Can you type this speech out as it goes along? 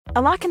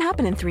A lot can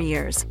happen in 3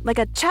 years, like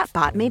a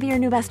chatbot may be your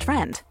new best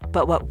friend.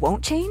 But what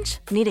won't change?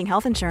 Needing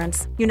health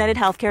insurance. United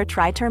Healthcare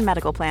Tri-Term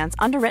Medical Plans,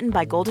 underwritten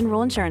by Golden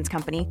Rule Insurance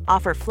Company,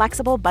 offer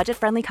flexible,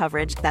 budget-friendly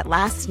coverage that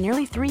lasts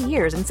nearly 3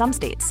 years in some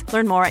states.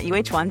 Learn more at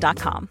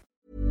uh1.com.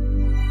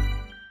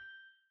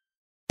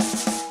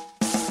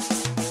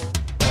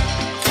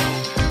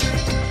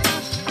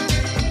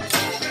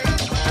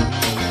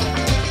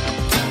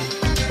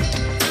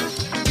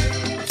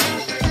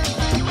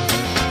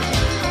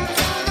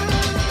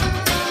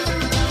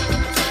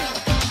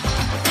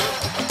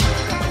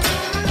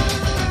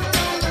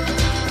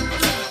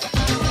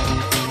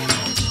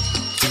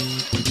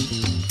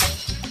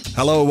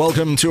 Hello,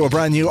 welcome to a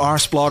brand new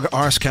Arsblog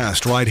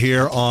Arscast right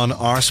here on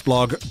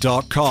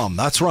arsblog.com.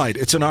 That's right,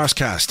 it's an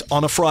Arscast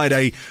on a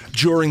Friday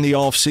during the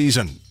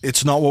off-season.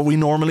 It's not what we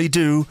normally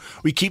do.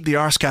 We keep the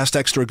Arscast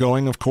Extra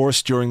going, of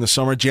course, during the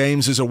summer.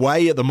 James is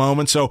away at the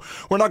moment, so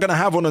we're not going to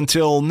have one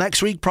until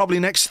next week, probably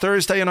next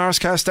Thursday, an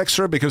Arscast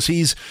Extra, because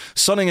he's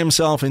sunning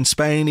himself in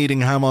Spain,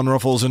 eating ham on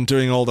ruffles and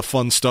doing all the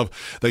fun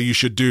stuff that you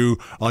should do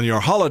on your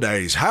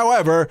holidays.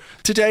 However,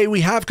 today we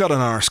have got an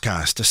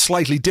Arscast, a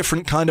slightly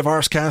different kind of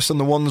Arscast than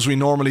the ones we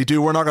normally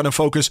do. We're not going to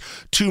focus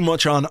too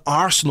much on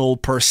Arsenal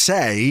per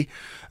se,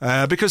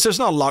 because there's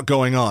not a lot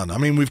going on. I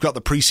mean, we've got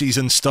the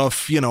pre-season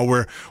stuff, you know,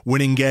 we're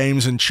winning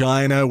games in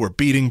China, we're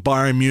beating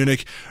Bayern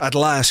Munich, at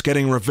last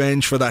getting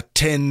revenge for that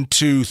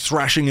 10-2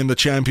 thrashing in the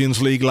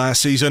Champions League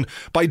last season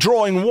by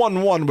drawing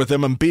 1-1 with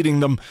them and beating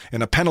them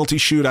in a penalty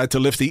shootout to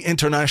lift the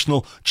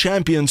International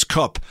Champions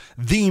Cup,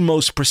 the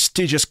most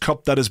prestigious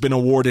cup that has been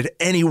awarded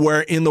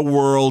anywhere in the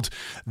world,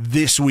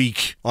 this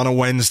week on a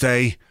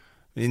Wednesday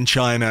in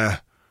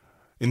China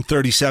in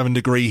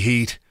 37-degree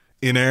heat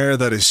in air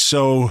that is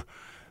so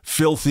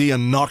filthy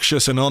and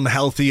noxious and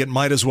unhealthy, it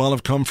might as well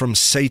have come from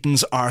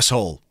Satan's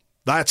arsehole.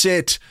 That's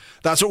it.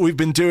 That's what we've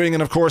been doing.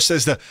 And of course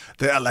there's the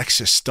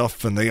Alexis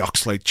stuff and the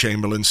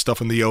Oxlade-Chamberlain stuff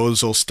and the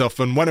Ozil stuff.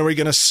 And when are we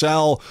going to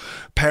sell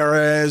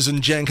Perez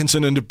and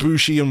Jenkinson and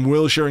Debussy and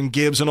Wilshere and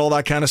Gibbs and all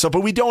that kind of stuff?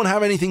 But we don't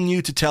have anything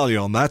new to tell you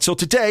on that. So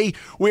today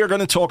we are going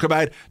to talk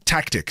about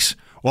tactics.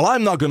 Well,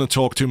 I'm not going to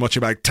talk too much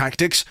about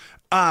tactics.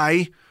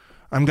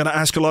 I'm going to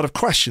ask a lot of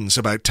questions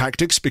about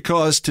tactics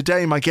because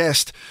today my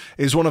guest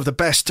is one of the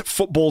best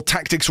football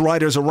tactics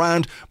writers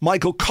around,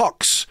 Michael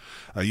Cox.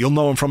 You'll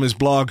know him from his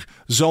blog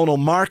Zonal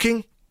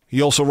Marking.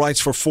 He also writes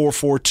for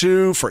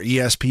 442, for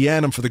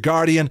ESPN and for The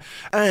Guardian.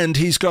 And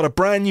he's got a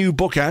brand new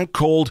book out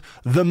called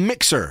The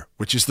Mixer,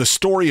 which is the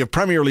story of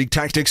Premier League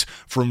tactics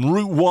from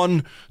Route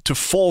 1 to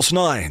false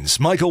nines.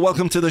 Michael,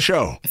 welcome to the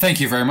show.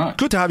 Thank you very much.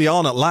 Good to have you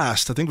on at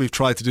last. I think we've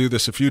tried to do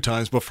this a few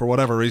times, but for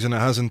whatever reason it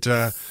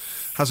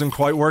hasn't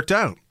quite worked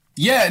out.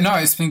 Yeah, no,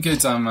 it's been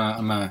good. I'm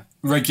a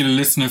regular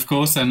listener, of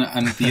course, and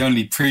the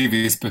only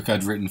previous book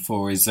I'd written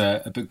for is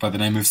a book by the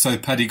name of So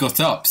Paddy Got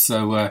Up.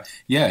 So,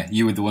 yeah,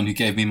 you were the one who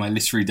gave me my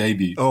literary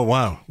debut. Oh,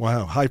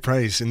 wow. High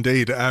praise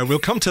indeed. We'll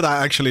come to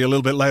that actually a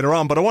little bit later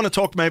on, but I want to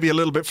talk maybe a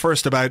little bit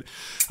first about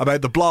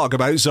the blog,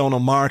 about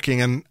Zonal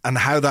Marking and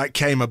how that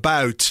came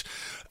about.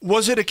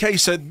 Was it a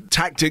case that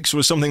tactics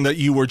was something that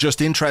you were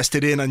just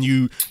interested in and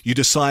you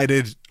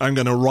decided, I'm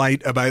going to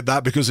write about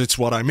that because it's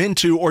what I'm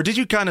into? Or did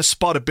you kind of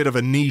spot a bit of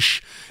a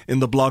niche in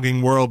the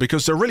blogging world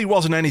because there really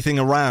wasn't anything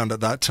around at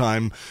that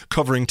time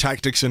covering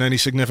tactics in any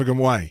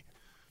significant way?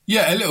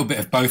 Yeah, a little bit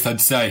of both,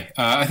 I'd say.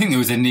 I think there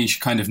was a niche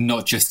kind of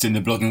not just in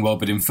the blogging world,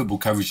 but in football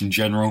coverage in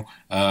general.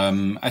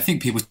 I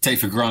think people take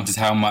for granted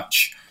how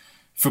much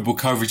football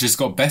coverage has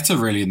got better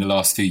really in the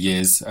last few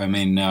years. I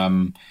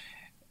mean,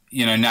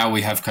 you know, now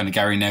we have kind of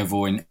Gary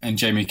Neville and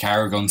Jamie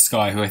Carragher on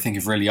Sky, who I think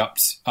have really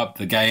upped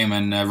the game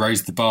and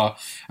raised the bar.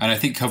 And I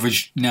think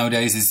coverage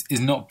nowadays is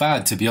not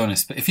bad, to be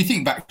honest. But if you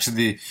think back to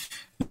the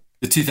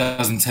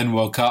 2010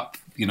 World Cup,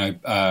 you know,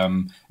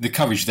 the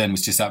coverage then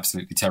was just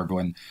absolutely terrible.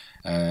 And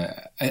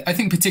I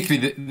think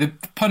particularly the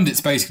pundits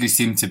basically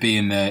seemed to be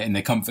in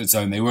their comfort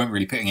zone. They weren't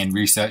really putting in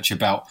research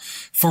about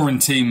foreign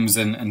teams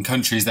and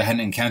countries they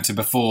hadn't encountered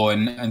before,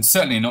 and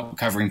certainly not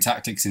covering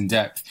tactics in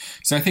depth.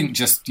 So I think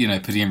just, you know,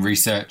 putting in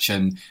research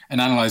and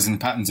analysing the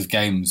patterns of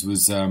games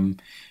was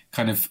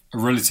kind of a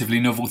relatively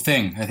novel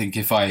thing. I think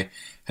if I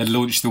had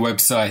launched the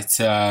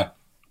website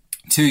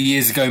 2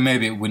 years ago,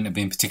 maybe it wouldn't have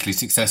been particularly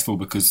successful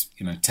because,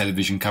 you know,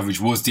 television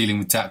coverage was dealing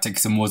with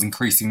tactics and was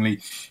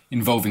increasingly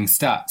involving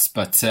stats.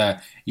 But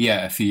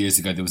yeah, a few years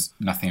ago, there was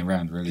nothing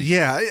around really.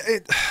 Yeah,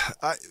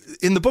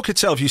 in the book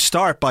itself, you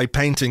start by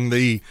painting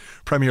the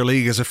Premier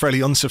League as a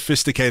fairly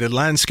unsophisticated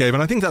landscape.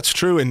 And I think that's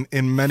true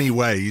in many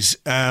ways.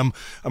 And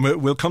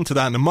we'll come to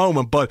that in a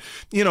moment. But,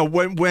 you know,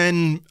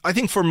 when I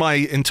think for my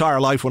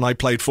entire life, when I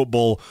played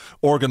football,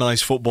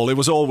 organised football, it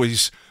was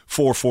always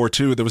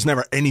 4-4-2. There was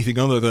never anything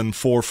other than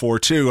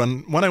 4-4-2.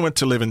 And when I went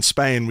to live in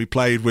Spain, we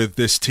played with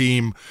this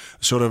team,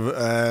 sort of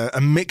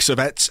a mix of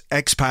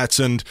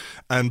expats and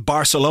and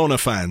Barcelona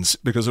fans,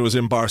 because it was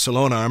in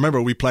Barcelona. I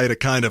remember we played a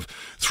kind of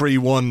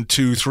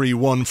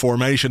 3-1-2-3-1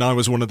 formation. I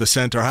was one of the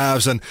centre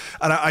halves, and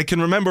I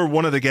can remember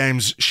one of the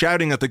games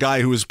shouting at the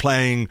guy who was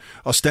playing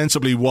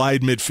ostensibly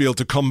wide midfield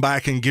to come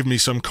back and give me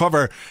some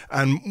cover,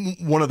 and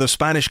one of the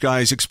Spanish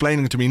guys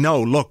explaining to me,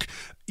 no, look,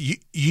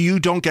 you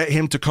don't get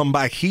him to come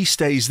back. He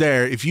stays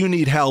there. If you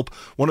need help,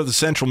 one of the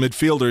central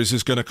midfielders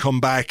is going to come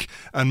back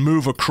and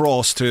move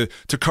across to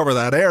cover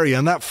that area.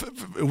 And that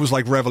it was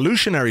like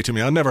revolutionary to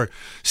me. I'd never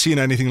seen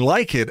anything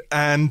like it.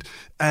 And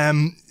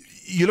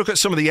you look at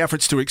some of the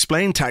efforts to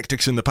explain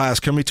tactics in the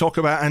past. Can we talk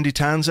about Andy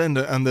Townsend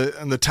and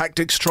the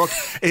tactics truck?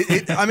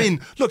 I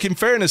mean, look, in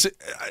fairness,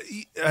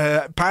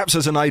 perhaps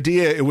as an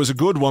idea, it was a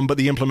good one, but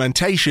the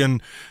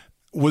implementation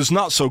was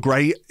not so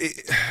great.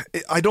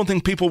 I don't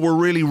think people were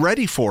really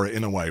ready for it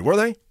in a way, were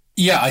they?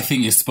 Yeah, I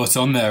think you're spot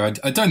on there.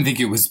 I don't think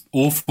it was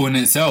awful in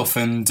itself.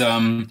 And,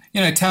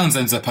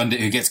 Townsend's a pundit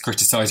who gets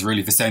criticised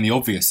really for saying the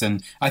obvious.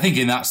 And I think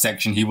in that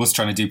section, he was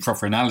trying to do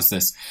proper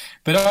analysis.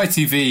 But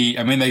ITV,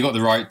 I mean, they got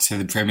the right to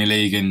the Premier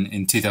League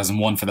in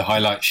 2001 for the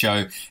highlight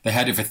show. They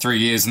had it for 3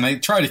 years and they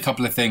tried a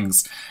couple of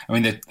things. I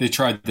mean, they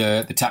tried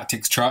the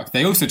tactics truck.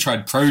 They also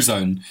tried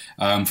Prozone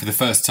for the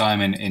first time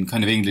in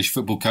kind of English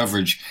football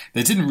coverage.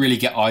 They didn't really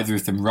get either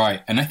of them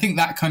right. And I think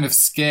that kind of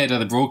scared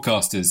other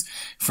broadcasters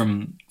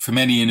from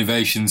any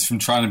innovations, from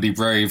trying to be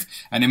brave.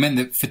 And it meant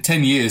that for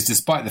 10 years,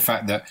 despite the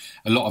fact that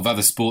a lot of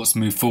other sports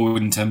moved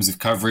forward in terms of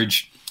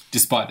coverage,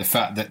 despite the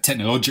fact that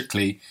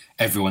technologically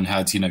everyone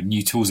had,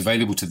 new tools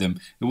available to them,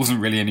 there wasn't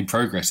really any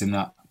progress in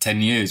that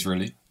 10 years,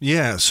 really.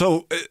 Yeah,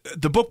 so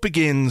the book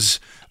begins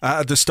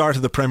at the start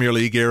of the Premier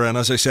League era, and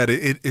as I said,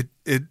 it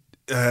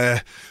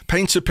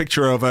paints a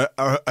picture of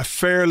a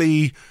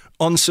fairly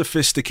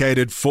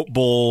unsophisticated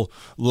football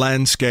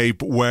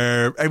landscape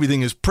where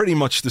everything is pretty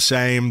much the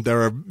same.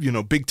 There are,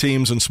 big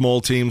teams and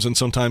small teams, and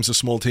sometimes the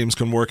small teams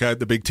can work out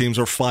the big teams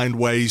or find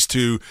ways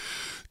to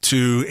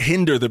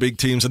hinder the big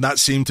teams, and that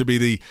seemed to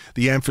be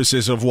the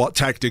emphasis of what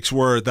tactics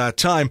were at that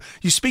time.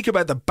 You speak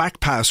about the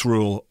back pass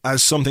rule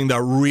as something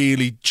that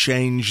really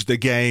changed the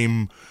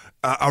game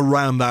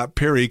around that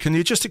period. Can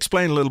you just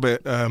explain a little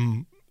bit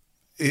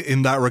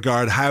in that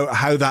regard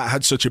how that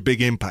had such a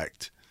big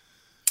impact?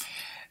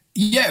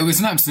 Yeah, it was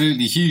an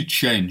absolutely huge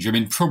change. I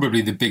mean,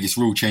 probably the biggest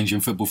rule change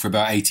in football for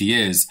about 80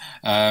 years.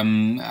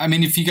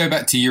 If you go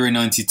back to Euro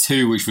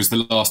 92, which was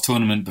the last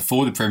tournament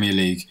before the Premier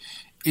League,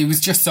 it was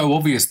just so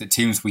obvious that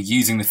teams were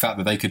using the fact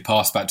that they could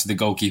pass back to the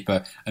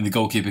goalkeeper and the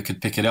goalkeeper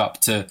could pick it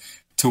up to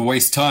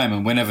waste time.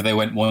 And whenever they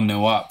went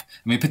 1-0 up,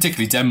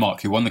 particularly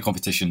Denmark, who won the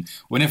competition,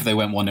 whenever they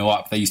went 1-0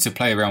 up, they used to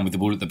play around with the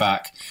ball at the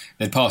back.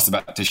 They'd pass it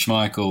back to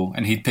Schmeichel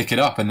and he'd pick it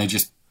up and they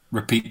just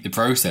repeat the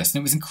process.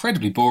 And it was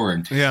incredibly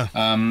boring. Yeah.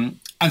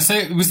 And so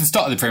it was the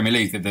start of the Premier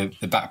League that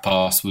the back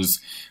pass was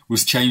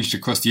changed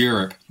across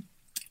Europe.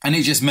 And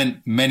it just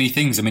meant many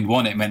things.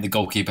 One, it meant the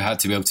goalkeeper had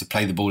to be able to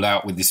play the ball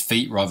out with his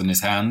feet rather than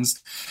his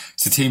hands.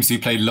 So teams who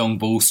played long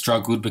ball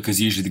struggled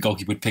because usually the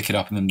goalkeeper would pick it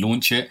up and then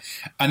launch it.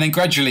 And then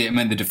gradually it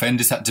meant the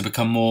defenders had to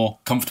become more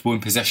comfortable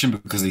in possession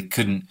because they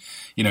couldn't,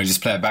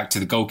 just play it back to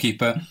the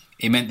goalkeeper.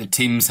 It meant that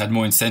teams had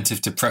more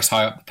incentive to press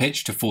high up the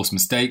pitch to force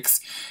mistakes.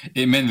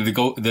 It meant that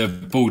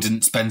the ball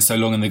didn't spend so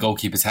long in the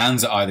goalkeeper's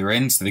hands at either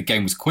end, so the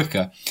game was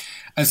quicker.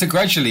 And so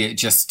gradually it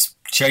just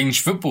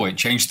changed football. It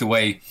changed the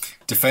way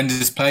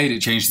defenders played.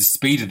 It changed the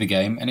speed of the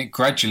game, and it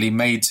gradually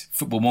made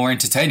football more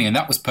entertaining. And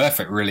that was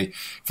perfect, really,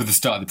 for the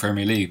start of the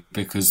Premier League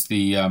because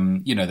the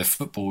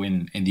football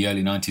in the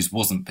early 90s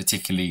wasn't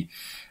particularly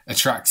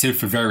attractive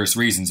for various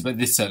reasons, but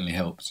this certainly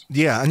helped.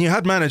 Yeah, and you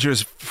had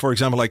managers, for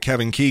example, like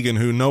Kevin Keegan,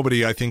 who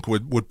nobody, I think,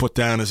 would put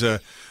down as a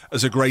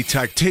great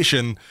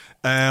tactician,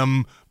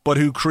 but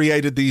who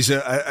created these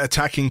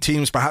attacking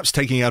teams, perhaps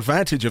taking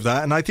advantage of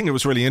that. And I think it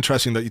was really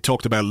interesting that you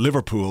talked about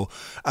Liverpool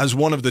as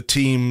one of the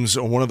teams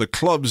or one of the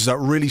clubs that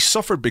really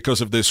suffered because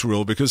of this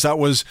rule, because that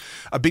was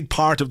a big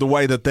part of the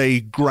way that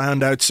they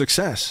ground out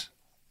success.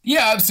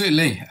 Yeah,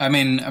 absolutely.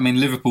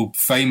 Liverpool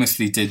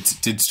famously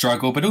did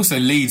struggle, but also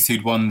Leeds,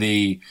 who'd won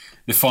the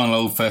final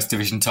Old First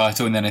Division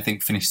title, and then I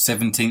think finished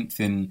 17th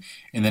in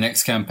the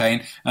next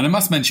campaign. And I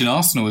must mention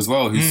Arsenal as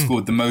well, who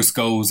scored the most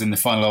goals in the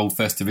final Old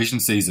First Division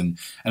season.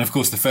 And of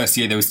course, the first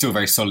year they were still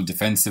very solid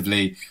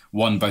defensively,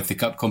 won both the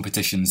cup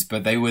competitions,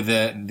 but they were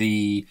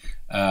they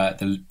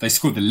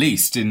scored the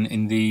least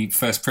in the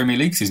first Premier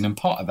League season. And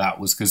part of that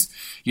was because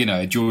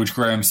George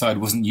Graham's side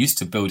wasn't used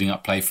to building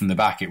up play from the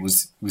back. It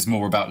was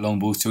more about long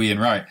balls to Ian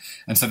Wright,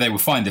 and so they were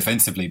fine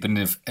defensively, but in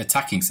an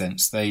attacking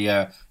sense,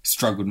 they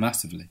struggled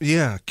massively.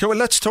 Yeah,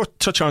 let's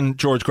touch on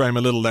George Graham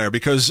a little there,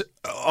 because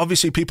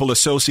obviously people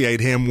associate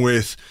him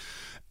with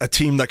a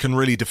team that can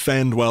really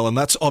defend well, and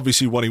that's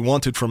obviously what he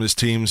wanted from his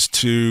teams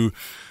to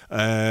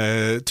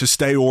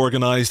stay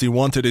organised. He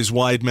wanted his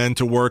wide men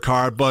to work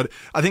hard, but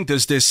I think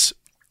there's this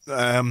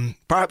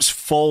perhaps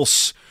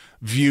false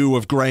view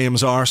of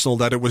Graham's Arsenal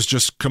that it was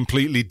just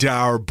completely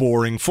dour,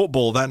 boring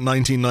football. That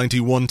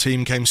 1991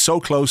 team came so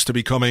close to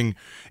becoming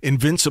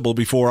invincible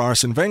before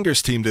Arsene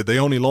Wenger's team did. They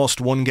only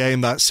lost one game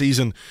that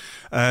season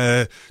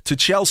to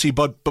Chelsea.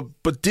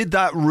 But did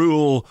that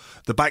rule,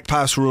 the back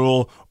pass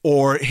rule,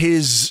 or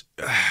his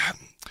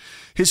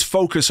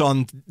focus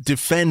on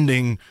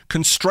defending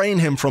constrain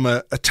him from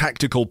a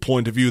tactical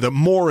point of view, that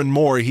more and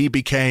more he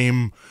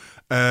became...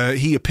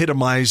 he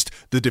epitomised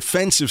the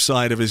defensive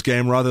side of his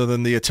game rather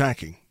than the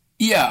attacking?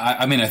 Yeah,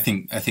 I mean, I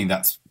think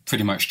that's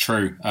pretty much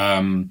true.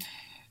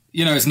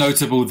 It's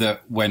notable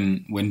that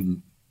when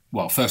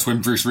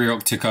Bruce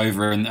Rioch took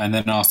over and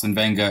then Arsene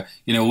Wenger,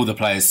 all the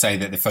players say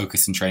that the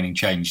focus in training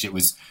changed. It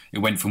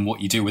went from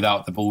what you do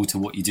without the ball to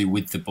what you do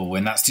with the ball,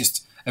 and that's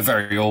just a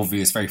very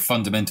obvious, very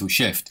fundamental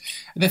shift.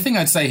 The thing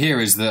I'd say here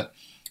is that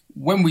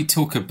when we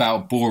talk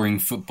about boring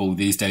football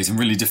these days and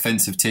really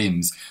defensive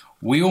teams,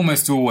 we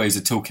almost always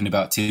are talking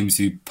about teams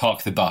who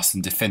park the bus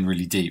and defend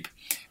really deep.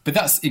 But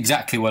that's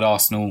exactly what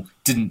Arsenal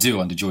didn't do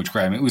under George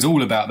Graham. It was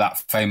all about that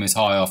famous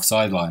high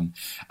offside line.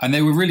 And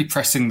they were really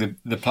pressing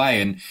the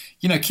play. And,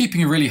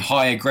 keeping a really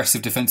high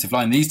aggressive defensive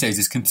line these days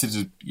is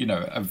considered,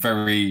 a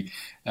very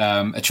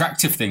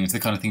attractive thing. It's the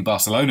kind of thing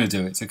Barcelona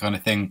do. It's the kind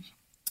of thing,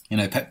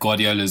 Pep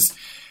Guardiola's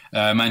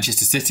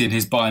Manchester City and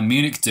his Bayern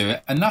Munich do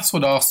it. And that's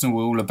what Arsenal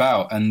were all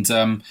about. And,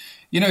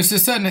 to a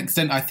certain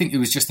extent, I think it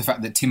was just the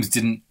fact that teams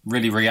didn't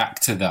really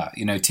react to that.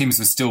 Teams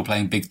were still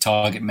playing big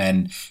target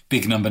men,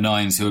 big number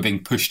 9s who were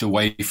being pushed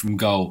away from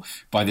goal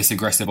by this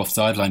aggressive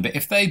offside line. But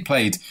if they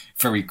played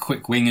very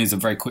quick wingers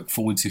and very quick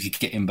forwards who could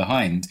get in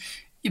behind,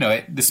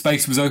 the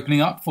space was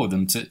opening up for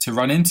them to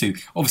run into.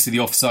 Obviously,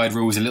 the offside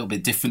rule was a little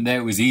bit different there.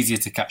 It was easier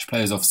to catch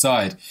players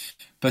offside.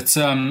 But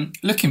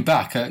looking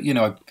back,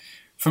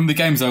 from the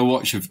games I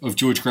watched of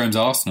George Graham's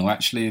Arsenal,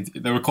 actually,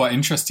 they were quite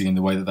interesting in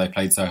the way that they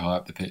played so high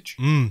up the pitch.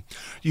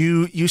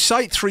 You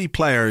cite 3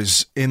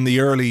 players in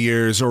the early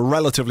years, or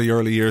relatively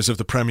early years of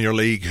the Premier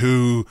League,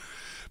 who,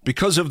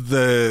 because of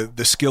the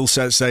skill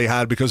sets they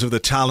had, because of the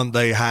talent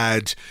they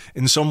had,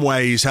 in some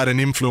ways had an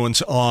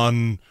influence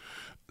on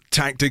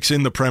tactics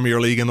in the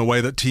Premier League and the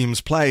way that teams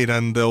played.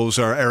 And those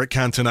are Eric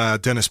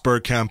Cantona, Dennis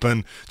Bergkamp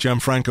and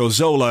Gianfranco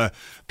Zola,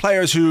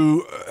 players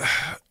who...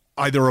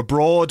 either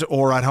abroad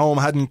or at home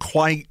hadn't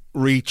quite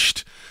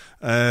reached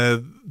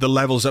the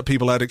levels that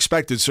people had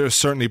expected. So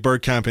certainly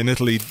Bergkamp in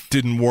Italy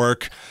didn't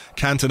work.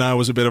 Cantona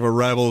was a bit of a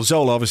rebel.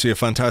 Zola, obviously a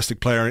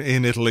fantastic player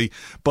in Italy.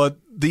 But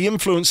the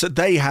influence that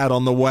they had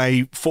on the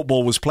way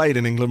football was played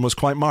in England was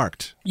quite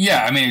marked.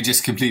 Yeah, I mean, it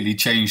just completely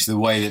changed the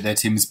way that their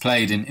teams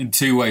played in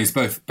 2 ways,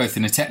 both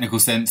in a technical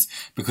sense,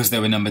 because they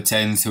were number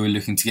 10s who were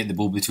looking to get the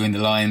ball between the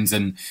lines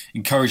and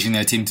encouraging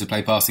their team to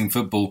play passing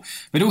football.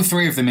 But all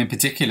 3 of them in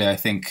particular, I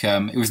think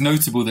it was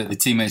notable that the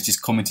teammates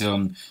just commented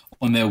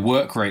on their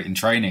work rate in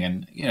training.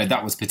 And,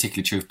 that was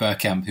particularly true of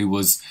Bergkamp, who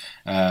was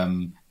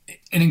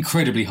an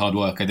incredibly hard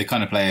worker, the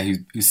kind of player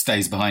who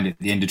stays behind at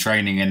the end of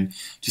training and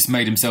just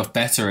made himself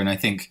better. And I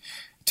think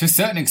to a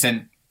certain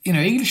extent,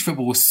 English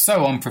football was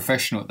so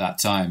unprofessional at that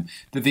time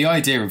that the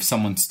idea of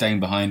someone staying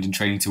behind and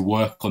training to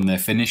work on their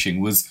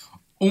finishing was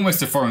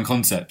almost a foreign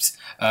concept.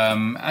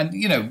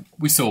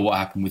 We saw what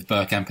happened with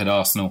Bergkamp at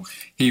Arsenal.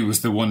 He was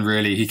the one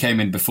really, he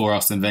came in before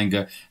Arsene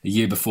Wenger a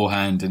year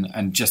beforehand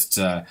and just,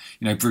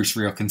 Bruce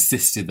Rioch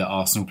insisted that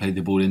Arsenal played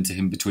the ball into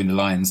him between the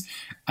lines.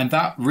 And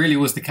that really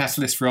was the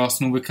catalyst for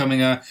Arsenal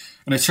becoming an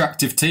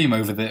attractive team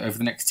over the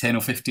next 10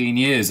 or 15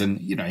 years. And,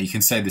 you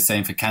can say the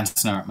same for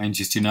Cantona at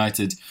Manchester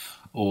United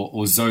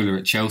or Zola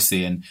at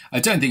Chelsea. And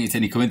I don't think it's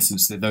any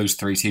coincidence that those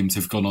 3 teams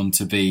have gone on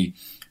to be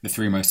the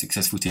 3 most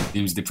successful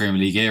teams of the Premier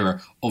League era.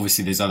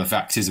 Obviously, there's other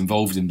factors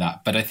involved in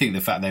that, but I think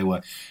the fact they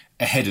were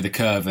ahead of the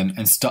curve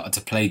and started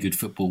to play good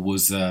football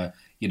was, a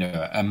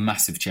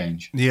massive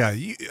change. Yeah.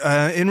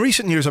 In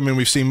recent years, I mean,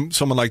 we've seen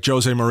someone like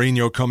Jose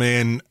Mourinho come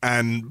in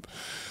and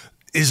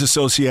is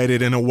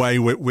associated in a way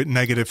with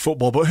negative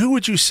football. But who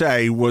would you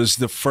say was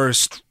the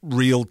first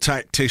real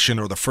tactician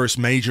or the first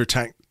major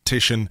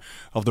tactician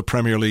of the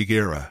Premier League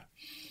era?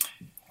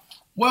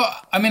 Well,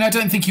 I mean, I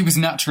don't think he was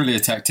naturally a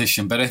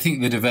tactician, but I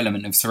think the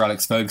development of Sir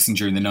Alex Ferguson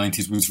during the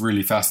 90s was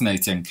really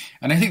fascinating.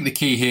 And I think the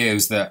key here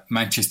is that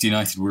Manchester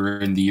United were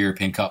in the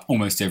European Cup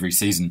almost every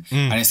season.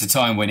 And it's a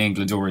time when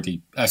England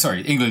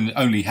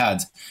only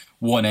had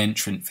one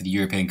entrant for the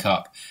European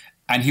Cup.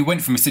 And he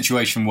went from a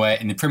situation where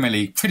in the Premier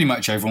League, pretty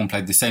much everyone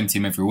played the same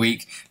team every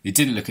week. They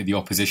didn't look at the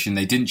opposition.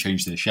 They didn't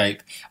change their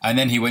shape. And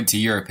then he went to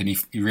Europe and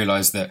he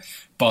realised that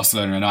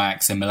Barcelona and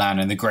Ajax and Milan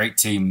and the great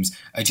teams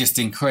are just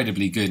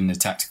incredibly good in a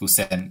tactical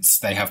sense.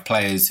 They have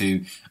players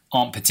who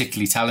aren't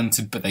particularly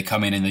talented, but they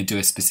come in and they do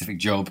a specific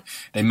job.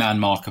 They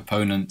man-mark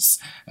opponents.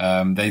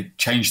 They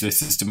change their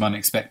system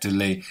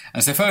unexpectedly.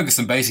 And so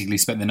Ferguson basically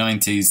spent the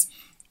 90s,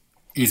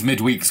 his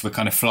midweeks were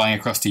kind of flying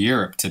across to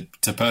Europe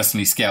to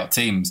personally scout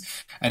teams.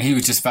 And he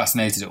was just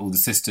fascinated at all the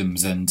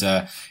systems. And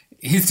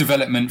his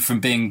development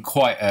from being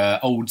quite an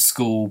old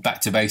school,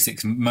 back to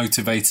basics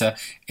motivator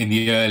in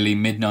the early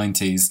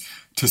mid-90s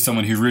to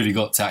someone who really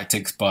got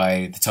tactics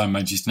by the time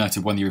Manchester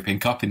United won the European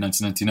Cup in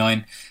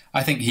 1999.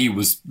 I think he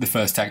was the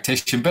first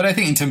tactician. But I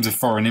think in terms of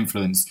foreign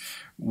influence,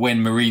 when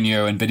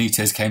Mourinho and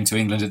Benitez came to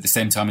England at the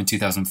same time in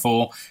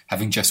 2004,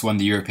 having just won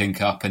the European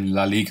Cup and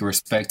La Liga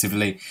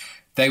respectively,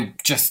 they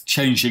just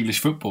changed English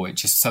football. It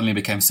just suddenly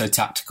became so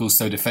tactical,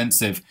 so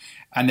defensive.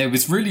 And it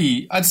was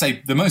really, I'd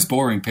say, the most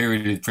boring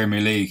period of the Premier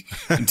League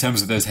in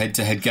terms of those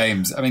head-to-head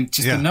games. I mean,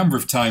 just the number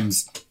of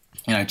times,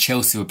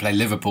 Chelsea would play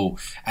Liverpool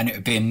and it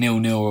would be a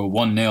 0-0 or a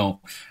 1-0.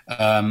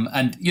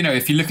 And,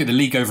 if you look at the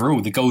league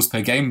overall, the goals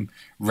per game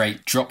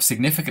rate dropped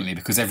significantly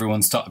because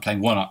everyone started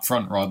playing one up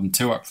front rather than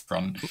two up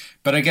front.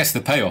 But I guess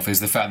the payoff is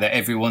the fact that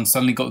everyone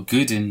suddenly got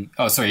good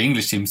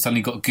English teams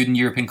suddenly got good in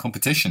European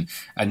competition.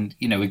 And,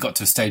 we got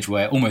to a stage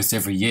where almost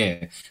every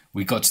year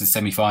we got to the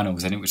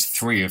semi-finals and it was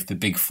 3 of the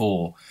big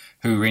 4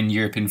 who were in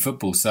European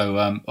football. So,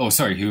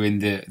 who were in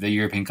the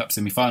European Cup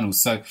semi-finals.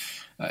 So,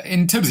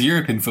 in terms of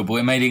European football,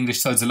 it made English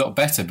sides a lot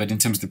better. But in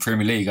terms of the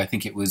Premier League, I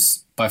think it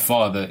was by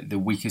far the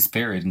weakest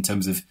period in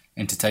terms of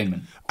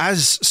entertainment.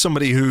 As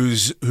somebody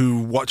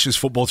who watches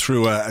football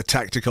through a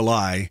tactical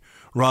eye,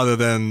 rather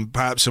than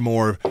perhaps a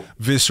more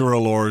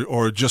visceral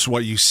or just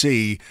what you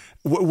see,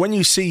 when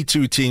you see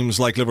two teams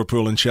like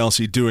Liverpool and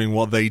Chelsea doing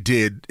what they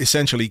did,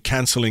 essentially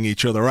cancelling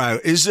each other out,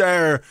 is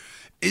there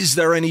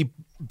any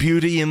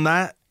beauty in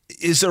that?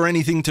 Is there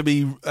anything to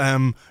be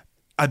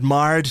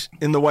admired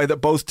in the way that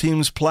both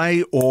teams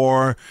play,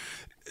 or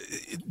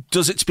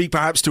does it speak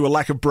perhaps to a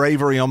lack of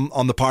bravery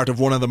on the part of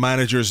one of the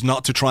managers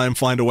not to try and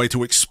find a way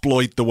to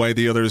exploit the way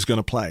the other is going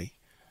to play?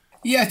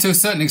 Yeah, to a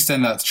certain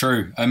extent that's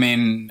true. I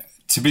mean,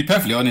 to be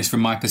perfectly honest,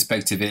 from my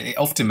perspective, it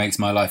often makes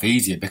my life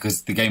easier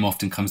because the game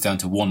often comes down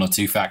to one or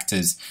two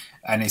factors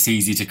and it's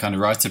easy to kind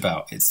of write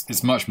about.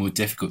 It's much more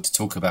difficult to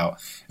talk about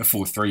a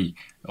 4-3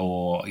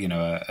 or,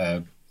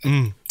 a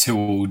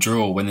 2-2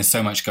 draw when there's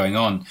so much going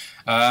on.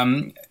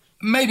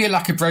 Maybe a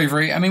lack of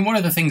bravery. I mean, one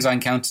of the things I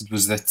encountered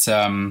was that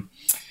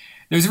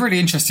there was a really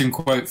interesting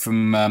quote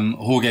from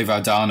Jorge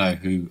Valdano,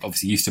 who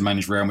obviously used to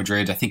manage Real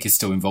Madrid. I think is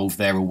still involved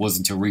there, or was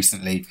until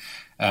recently,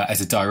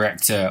 as a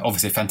director.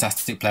 Obviously a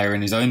fantastic player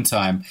in his own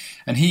time.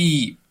 And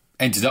he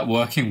ended up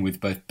working with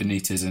both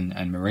Benitez and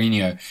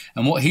Mourinho.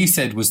 And what he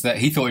said was that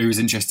he thought it was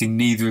interesting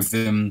neither of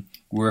them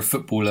were a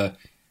footballer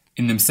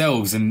in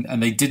themselves, and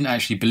they didn't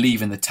actually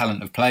believe in the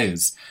talent of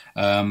players.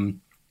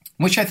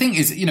 Which I think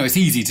is, it's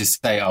easy to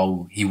say,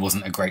 oh, he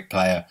wasn't a great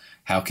player.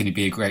 How can he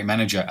be a great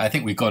manager? I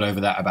think we got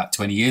over that about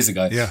 20 years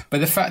ago. Yeah.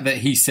 But the fact that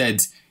he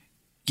said,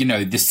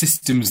 the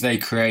systems they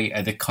create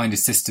are the kind of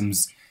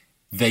systems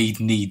they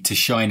need to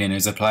shine in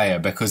as a player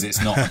because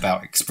it's not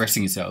about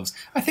expressing yourselves.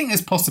 I think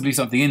there's possibly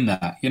something in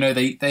that.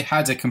 They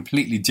had a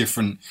completely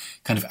different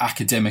kind of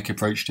academic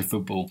approach to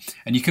football.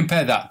 And you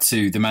compare that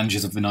to the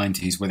managers of the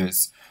 90s, whether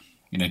it's,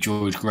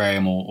 George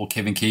Graham or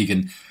Kevin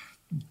Keegan,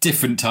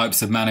 different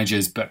types of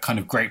managers, but kind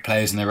of great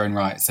players in their own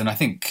rights. And I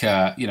think,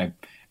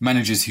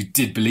 managers who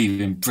did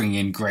believe in bringing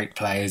in great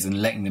players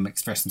and letting them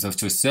express themselves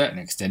to a certain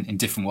extent in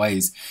different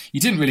ways. You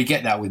didn't really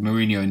get that with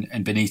Mourinho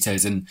and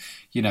Benitez. And,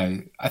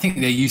 I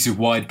think their use of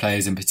wide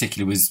players in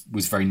particular was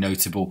very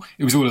notable.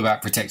 It was all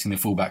about protecting the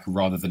fullback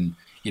rather than,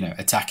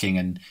 attacking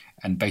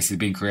and basically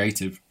being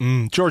creative.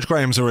 George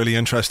Graham's a really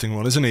interesting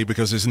one, isn't he?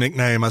 Because his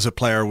nickname as a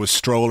player was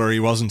Stroller. He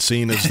wasn't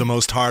seen as the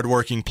most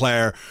hard-working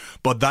player,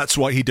 but that's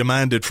what he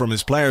demanded from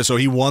his players. So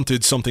he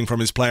wanted something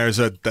from his players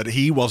that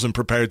he wasn't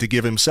prepared to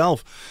give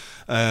himself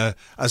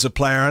as a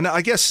player. And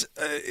I guess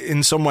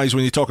in some ways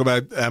when you talk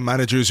about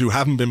managers who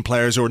haven't been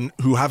players or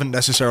who haven't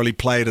necessarily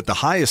played at the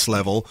highest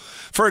level,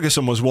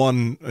 Ferguson was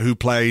one who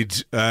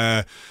played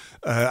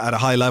at a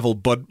high level,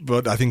 but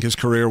I think his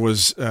career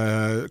was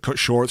cut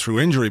short through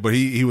injury, but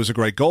he was a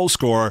great goal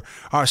scorer.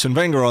 Arsene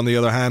Wenger, on the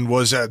other hand,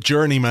 was a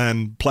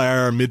journeyman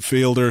player,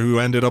 midfielder who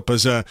ended up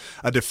as a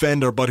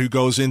defender, but who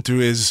goes into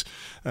his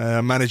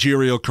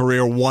managerial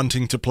career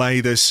wanting to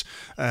play this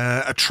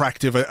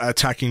attractive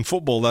attacking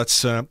football.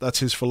 That's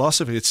his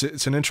philosophy.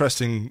 It's an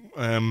interesting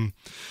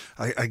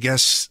I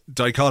guess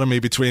dichotomy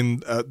between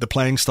the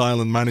playing style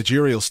and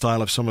managerial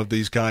style of some of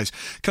these guys.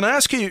 Can I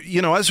ask you,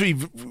 as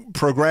we've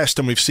progressed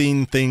and we've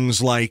seen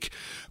things like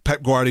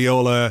Pep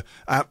Guardiola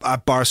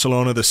at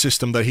Barcelona, the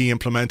system that he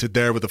implemented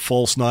there with the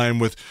false nine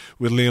with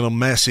Lionel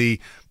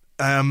Messi,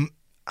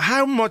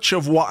 how much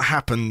of what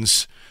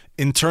happens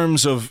in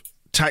terms of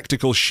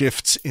tactical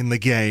shifts in the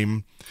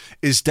game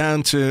is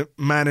down to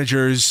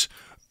managers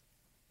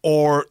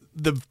or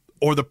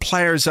the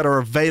players that are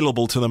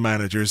available to the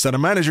managers? That a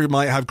manager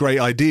might have great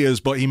ideas,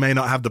 but he may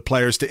not have the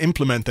players to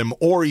implement them,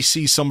 or he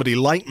sees somebody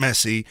like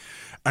Messi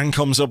and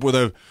comes up with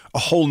a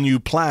whole new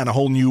plan, a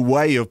whole new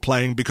way of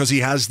playing because he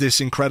has this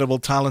incredible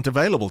talent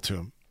available to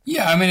him.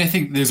 Yeah, I mean, I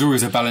think there's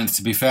always a balance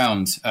to be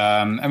found.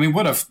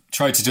 What I've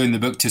tried to do in the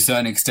book to a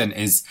certain extent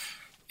is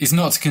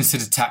not to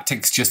consider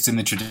tactics just in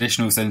the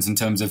traditional sense in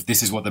terms of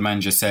this is what the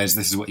manager says,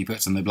 this is what he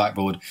puts on the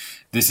blackboard,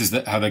 this is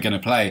how they're going to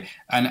play,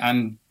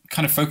 and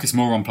kind of focus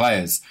more on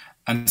players.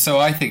 And so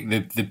I think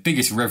the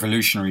biggest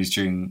revolutionaries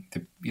during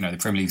the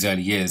Premier League's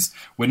early years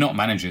were not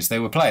managers, they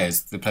were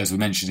players. The players we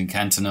mentioned in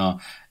Cantona,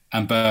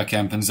 and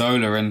Bergkamp and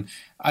Zola. And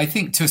I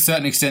think to a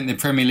certain extent the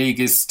Premier League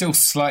is still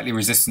slightly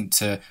resistant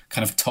to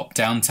kind of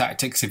top-down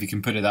tactics, if you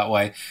can put it that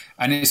way.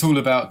 And it's all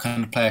about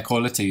kind of player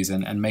qualities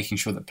and making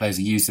sure that players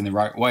are used in the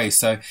right way.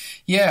 So,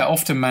 yeah,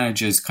 often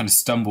managers kind of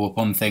stumble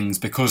upon things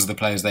because of the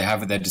players they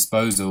have at their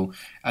disposal.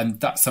 And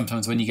that's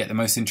sometimes when you get the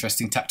most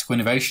interesting tactical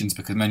innovations,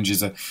 because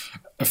managers are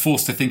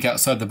forced to think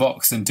outside the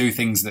box and do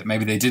things that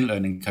maybe they didn't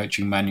learn in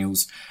coaching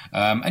manuals.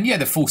 And yeah,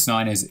 the false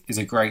nine is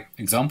a great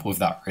example of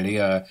that, really.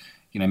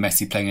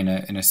 Messi playing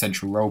in a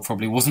central role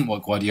probably wasn't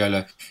what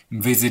Guardiola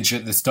envisaged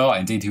at the start.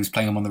 Indeed, he was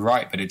playing him on the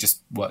right, but it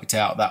just worked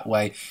out that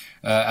way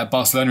at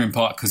Barcelona in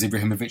part because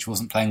Ibrahimovic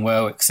wasn't playing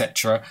well,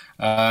 etc.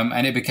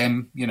 And it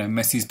became,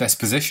 Messi's best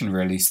position,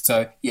 really.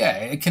 So, yeah,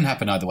 it can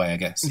happen either way, I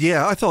guess.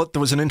 Yeah, I thought there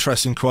was an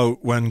interesting quote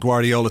when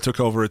Guardiola took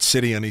over at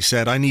City and he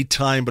said, "I need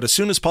time, but as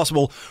soon as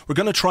possible, we're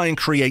going to try and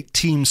create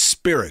team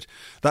spirit.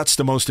 That's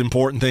the most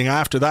important thing.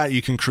 After that,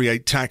 you can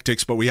create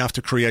tactics, but we have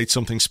to create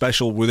something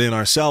special within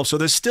ourselves." So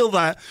there's still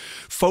that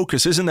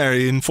focus, isn't there,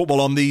 in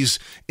football on these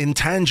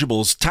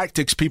intangibles.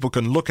 Tactics people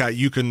can look at.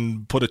 You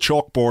can put a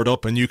chalkboard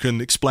up and you can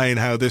explain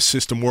how this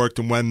system worked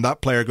and when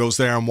that player goes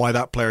there and why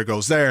that player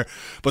goes there.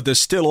 But there's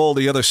still all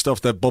the other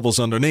stuff that bubbles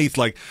underneath,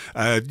 like,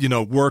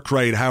 work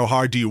rate, how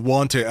hard do you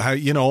want it, how,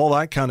 all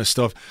that kind of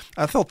stuff.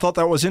 I thought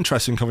that was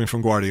interesting coming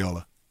from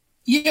Guardiola.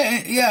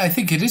 Yeah, I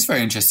think it is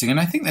very interesting. And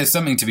I think there's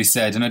something to be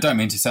said, and I don't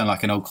mean to sound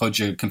like an old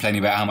codger complaining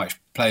about how much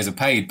players are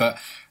paid, but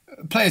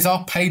players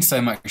are paid so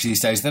much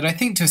these days that I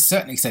think to a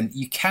certain extent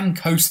you can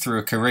coast through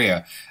a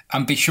career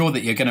and be sure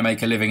that you're going to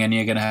make a living and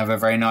you're going to have a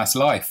very nice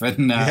life.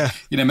 And,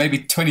 maybe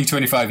 20,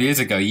 25 years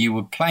ago, you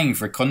were playing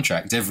for a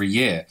contract every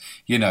year.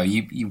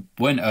 You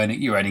weren't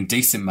earning, you were earning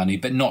decent money,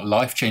 but not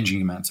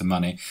life-changing amounts of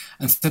money.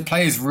 And so the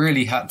players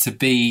really had to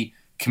be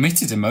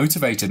committed and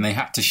motivated, and they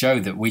had to show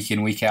that week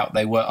in, week out,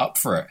 they were up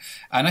for it.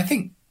 And I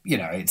think,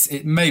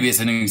 maybe it's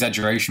an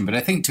exaggeration, but I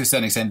think to a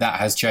certain extent that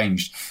has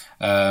changed.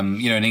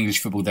 In English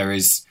football, there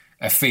is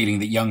a feeling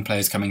that young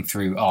players coming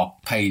through are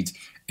paid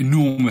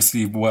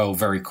enormously well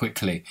very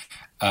quickly,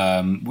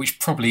 which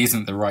probably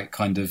isn't the right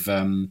kind of,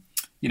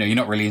 you're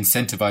not really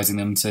incentivizing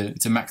them to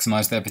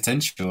maximize their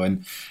potential.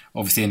 And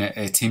obviously in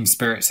a team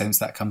spirit sense,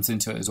 that comes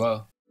into it as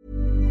well.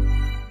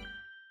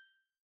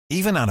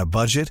 Even on a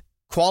budget,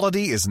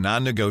 quality is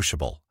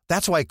non-negotiable.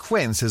 That's why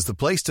Quince is the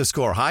place to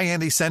score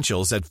high-end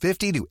essentials at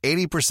 50 to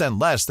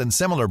 80% less than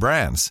similar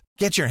brands.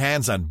 Get your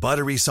hands on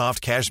buttery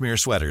soft cashmere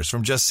sweaters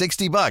from just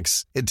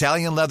 $60,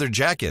 Italian leather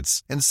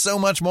jackets, and so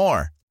much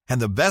more. And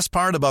the best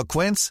part about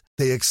Quince,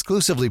 they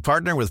exclusively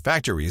partner with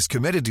factories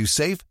committed to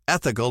safe,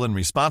 ethical, and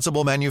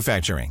responsible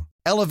manufacturing.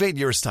 Elevate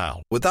your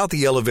style without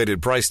the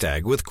elevated price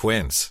tag with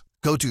Quince.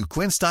 Go to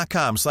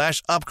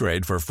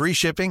quince.com/upgrade for free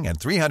shipping and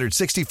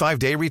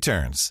 365-day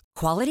returns.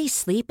 Quality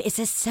sleep is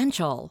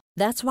essential.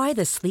 That's why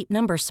the Sleep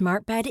Number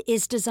Smart Bed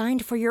is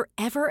designed for your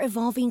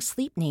ever-evolving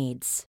sleep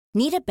needs.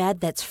 Need a bed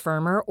that's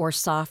firmer or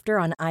softer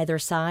on either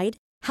side?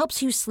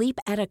 Helps you sleep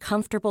at a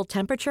comfortable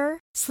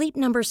temperature? Sleep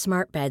Number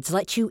Smart Beds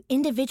let you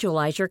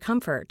individualize your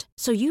comfort,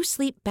 so you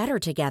sleep better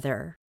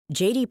together.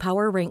 J.D.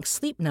 Power ranks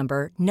Sleep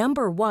Number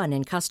number 1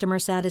 in customer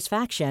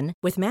satisfaction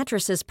with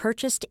mattresses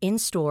purchased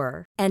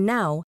in-store. And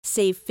now,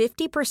 save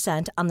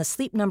 50% on the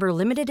Sleep Number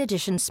Limited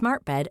Edition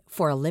Smart Bed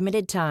for a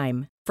limited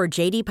time. For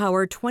J.D.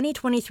 Power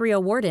 2023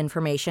 award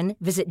information,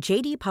 visit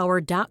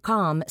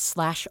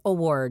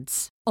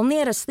jdpower.com/awards. Only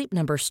at a Sleep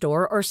Number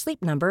store or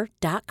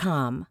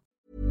sleepnumber.com.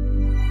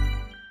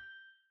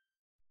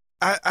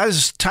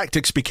 As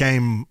tactics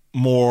became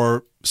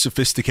more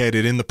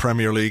sophisticated in the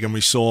Premier League and we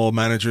saw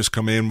managers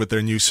come in with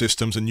their new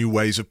systems and new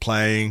ways of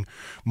playing,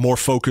 more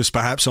focused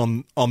perhaps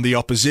on the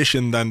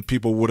opposition than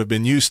people would have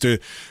been used to,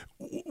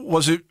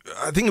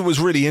 I think it was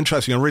really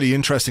interesting, a really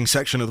interesting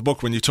section of the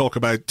book when you talk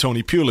about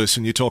Tony Pulis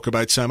and you talk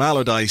about Sam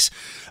Allardyce,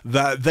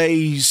 that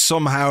they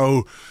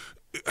somehow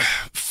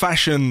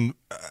fashion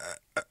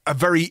a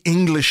very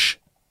English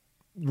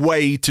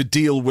way to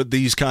deal with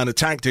these kind of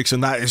tactics,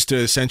 and that is to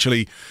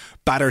essentially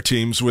batter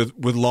teams with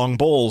long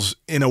balls,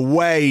 in a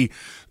way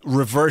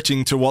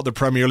reverting to what the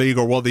Premier League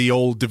or what the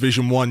old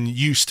Division 1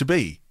 used to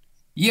be.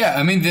 Yeah,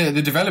 I mean,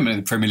 the development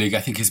of the Premier League,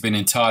 I think, has been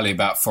entirely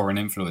about foreign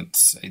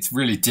influence. It's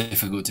really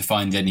difficult to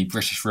find any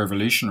British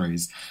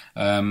revolutionaries.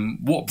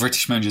 What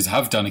British managers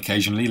have done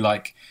occasionally,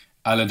 like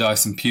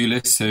Allardyce and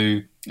Pulis,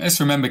 who, let's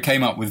remember,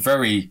 came up with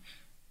very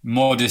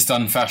modest,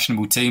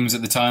 unfashionable teams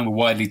at the time, were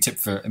widely tipped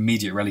for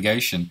immediate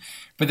relegation.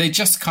 But they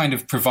just kind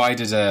of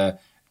provided a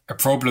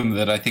problem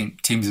that I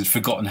think teams had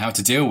forgotten how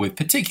to deal with,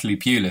 particularly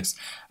Pulis.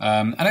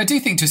 And I do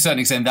think to a certain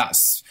extent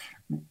that's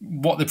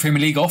what the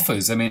Premier League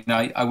offers. I mean,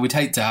 I would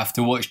hate to have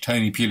to watch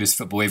Tony Pulis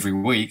football every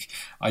week.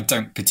 I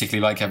don't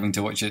particularly like having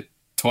to watch it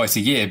twice a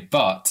year,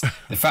 but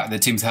the fact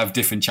that teams have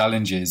different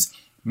challenges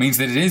means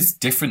that it is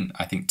different,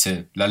 I think,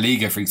 to La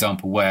Liga, for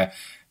example, where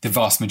the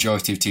vast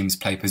majority of teams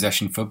play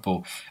possession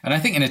football. And I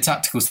think in a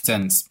tactical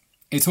sense,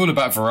 it's all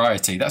about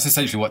variety. That's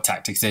essentially what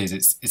tactics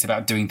is. It's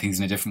about doing things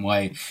in a different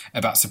way,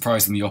 about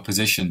surprising the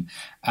opposition.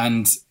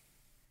 And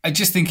I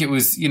just think it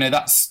was,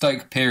 that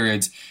Stoke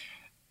period,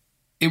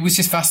 it was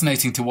just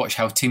fascinating to watch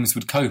how teams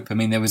would cope. I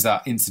mean, there was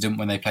that incident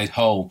when they played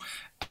Hull,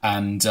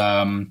 and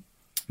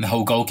the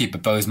Hull goalkeeper,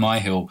 Bose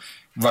Myhill,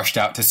 rushed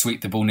out to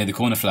sweep the ball near the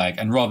corner flag,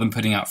 and rather than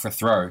putting out for a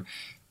throw,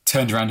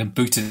 turned around and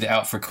booted it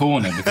out for a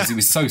corner because he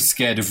was so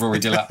scared of Rory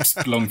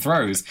Delap's long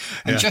throws.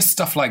 And just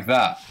stuff like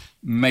that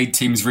made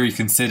teams really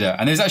consider.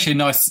 And there's actually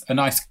a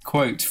nice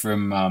quote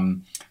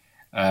from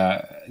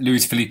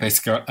Luis Felipe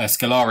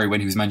Scolari when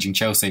he was managing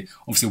Chelsea,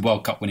 obviously a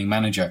World Cup winning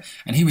manager,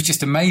 and he was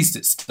just amazed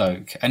at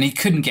Stoke, and he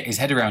couldn't get his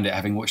head around it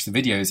having watched the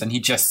videos, and he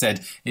just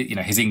said,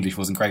 his English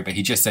wasn't great, but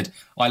he just said,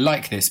 I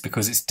like this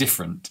because it's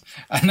different.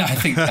 And I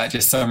think that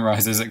just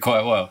summarises it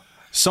quite well.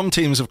 Some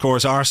teams, of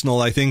course,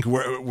 Arsenal, I think,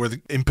 were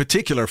in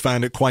particular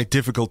found it quite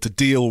difficult to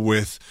deal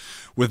with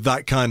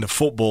that kind of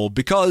football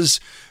because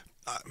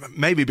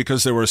maybe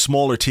because they were a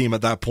smaller team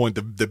at that point.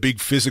 The big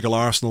physical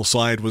Arsenal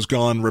side was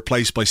gone,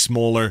 replaced by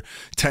smaller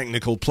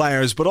technical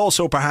players, but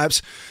also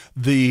perhaps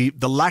the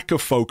lack of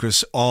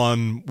focus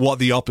on what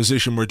the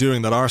opposition were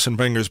doing, that Arsene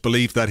Wenger's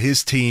belief that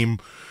his team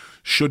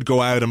should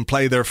go out and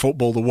play their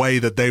football the way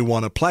that they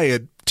want to play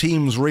it.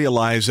 Teams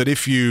realise that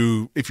if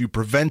you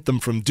prevent them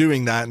from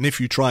doing that, and if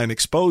you try and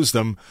expose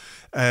them,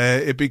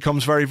 it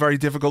becomes very, very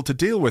difficult to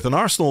deal with. And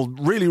Arsenal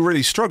really,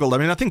 really struggled. I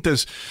mean, I think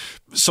there's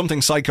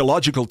something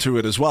psychological to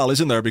it as well,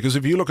 isn't there? Because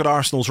if you look at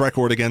Arsenal's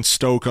record against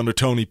Stoke under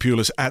Tony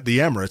Pulis at the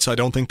Emirates, I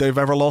don't think they've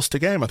ever lost a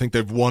game. I think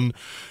they've won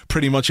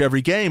pretty much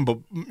every game, but,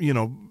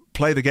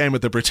 play the game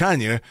at the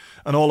Britannia,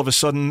 and all of a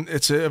sudden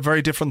it's a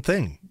very different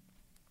thing.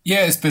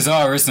 Yeah, it's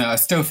bizarre, isn't it? I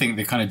still think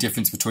the kind of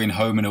difference between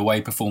home and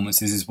away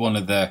performances is one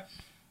of the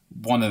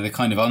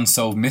kind of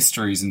unsolved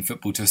mysteries in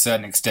football to a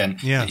certain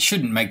extent. Yeah. It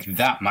shouldn't make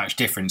that much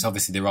difference.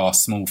 Obviously, there are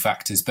small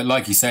factors. But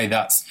like you say,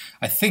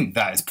 I think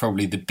that is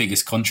probably the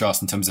biggest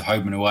contrast in terms of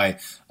home and away.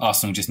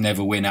 Arsenal just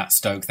never win at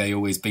Stoke. They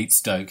always beat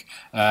Stoke.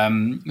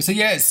 So,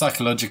 yeah, it's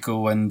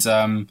psychological. And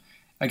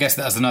I guess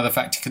that's another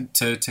factor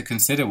to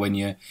consider when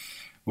you're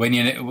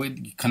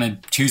kind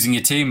of choosing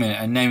your team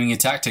and naming your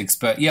tactics.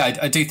 But yeah,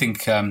 I do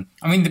think,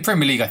 the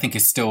Premier League, I think,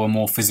 is still a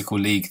more physical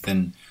league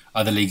than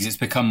other leagues. It's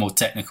become more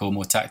technical,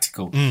 more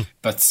tactical.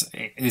 But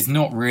there's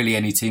not really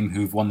any team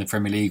who've won the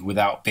Premier League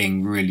without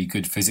being really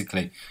good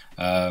physically.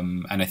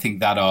 And I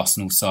think that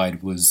Arsenal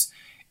side was,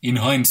 in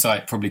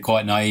hindsight, probably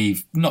quite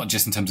naive, not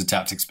just in terms of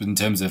tactics, but in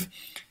terms of,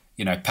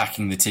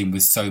 packing the team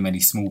with so many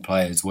small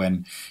players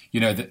when,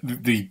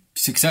 the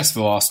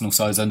successful Arsenal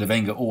sides under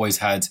Wenger always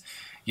had,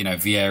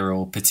 Vieira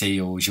or Petit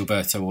or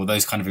Gilberto or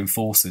those kind of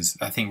enforcers.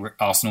 I think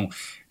Arsenal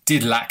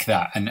did lack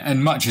that,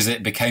 and much as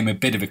it became a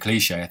bit of a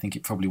cliche, I think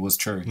it probably was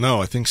true.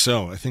 No, I think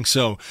so.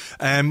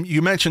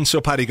 You mentioned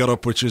So Paddy Got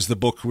Up, which is the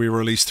book we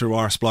released through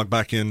Arsblog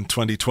back in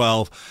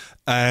 2012,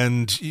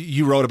 and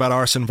you wrote about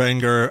Arsene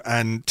Wenger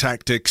and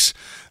tactics,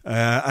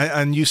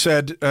 and you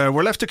said,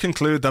 we're left to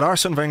conclude that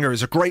Arsene Wenger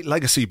is a great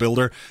legacy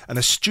builder, an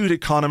astute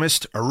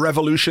economist, a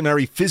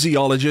revolutionary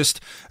physiologist,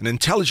 an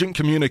intelligent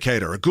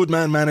communicator, a good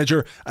man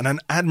manager, and an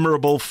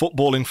admirable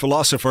footballing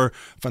philosopher.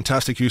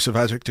 Fantastic use of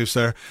adjectives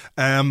there.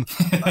 But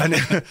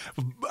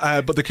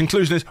the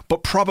conclusion is,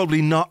 but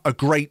probably not a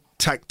great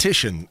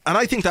tactician. And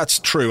I think that's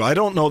true. I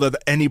don't know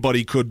that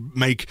anybody could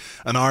make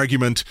an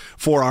argument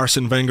for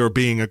Arsene Wenger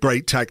being a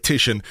great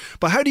tactician.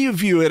 But how do you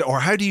view it, or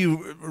how do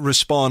you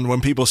respond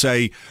when people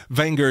say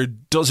Wenger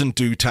doesn't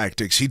do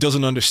tactics, he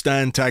doesn't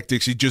understand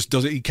tactics, he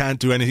can't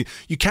do anything?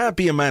 You can't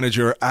be a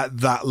manager at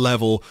that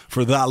level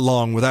for that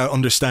long without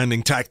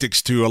understanding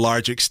tactics to a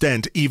large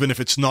extent, even if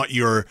it's not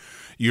your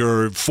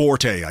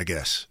forte, I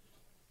guess.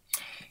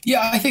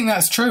 Yeah, I think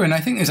that's true. And I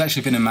think there's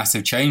actually been a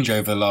massive change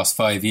over the last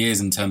 5 years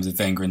in terms of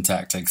Wenger and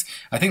tactics.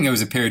 I think there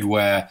was a period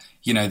where,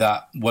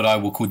 that what I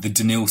will call the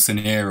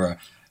Denilson era,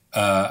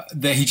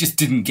 that he just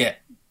didn't get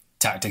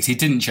tactics. He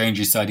didn't change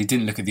his side. He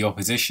didn't look at the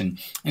opposition.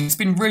 And it's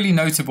been really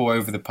notable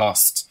over the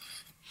past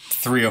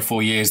 3 or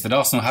 4 years that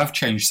Arsenal have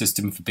changed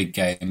system for big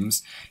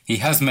games. He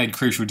has made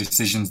crucial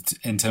decisions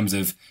in terms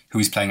of who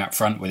he's playing up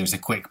front, whether it's a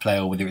quick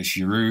player or whether it's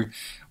Giroud.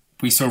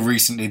 We saw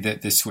recently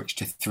that the switch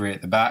to 3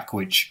 at the back,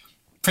 which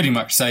pretty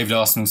much saved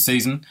Arsenal's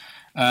season.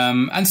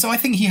 And so I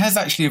think he has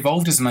actually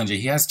evolved as a manager.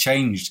 He has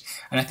changed.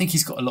 And I think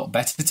he's got a lot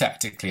better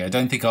tactically. I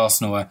don't think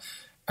Arsenal are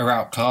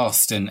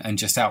outclassed and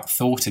just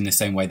outthought in the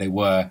same way they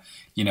were,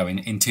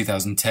 in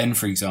 2010,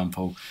 for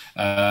example.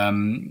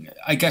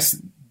 I guess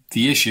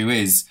the issue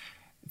is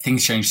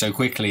things change so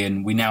quickly,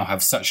 and we now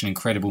have such an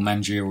incredible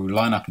managerial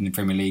lineup in the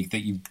Premier League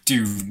that you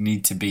do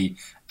need to be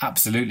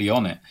absolutely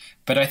on it.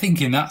 But I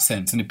think in that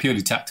sense, in a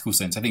purely tactical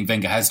sense, I think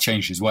Wenger has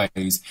changed his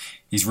ways.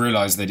 He's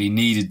realised that he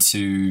needed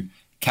to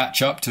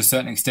catch up to a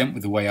certain extent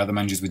with the way other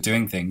managers were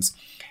doing things.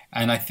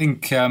 And I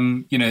think,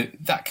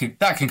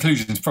 that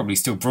conclusion is probably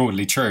still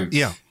broadly true.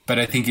 Yeah. But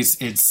I think it's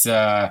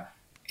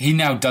he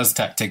now does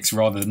tactics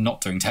rather than not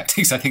doing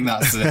tactics. I think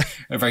that's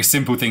a very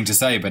simple thing to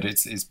say, but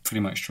it's pretty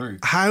much true.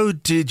 How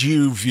did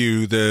you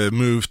view the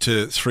move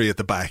to 3 at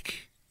the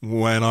back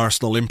when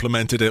Arsenal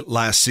implemented it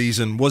last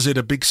season? Was it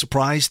a big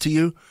surprise to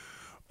you?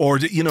 Or,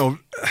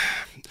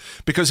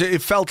 because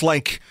it felt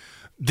like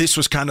this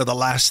was kind of the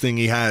last thing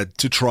he had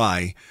to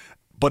try.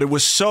 but it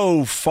was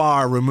so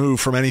far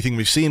removed from anything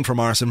we've seen from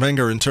Arsene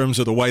Wenger in terms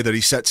of the way that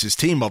he sets his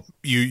team up.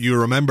 You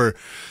remember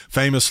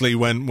famously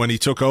when he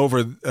took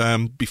over,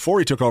 before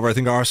he took over, I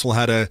think Arsenal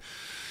had it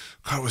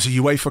was a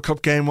UEFA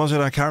Cup game, was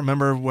it? I can't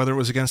remember whether it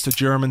was against a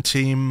German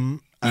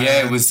team.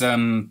 Yeah, it was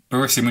Borussia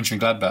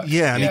Mönchengladbach.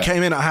 Yeah, and he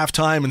came in at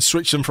half-time and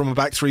switched them from a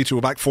back three to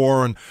a back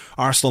four, and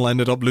Arsenal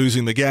ended up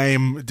losing the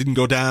game. It didn't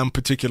go down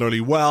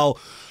particularly well,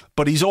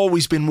 but he's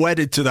always been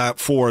wedded to that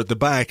four at the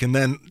back, and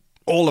then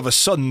all of a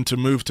sudden to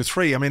move to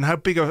three. I mean, how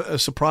big a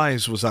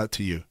surprise was that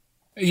to you?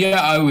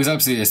 Yeah, I was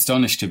absolutely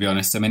astonished, to be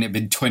honest. I mean, it'd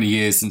been 20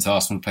 years since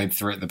Arsenal played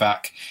three at the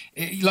back.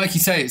 Like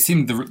you say, it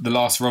seemed the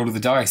last roll of the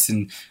dice,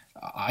 and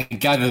I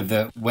gather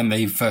that when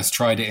they first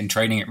tried it in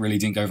training, it really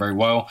didn't go very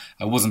well.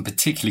 I wasn't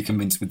particularly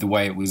convinced with the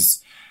way it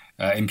was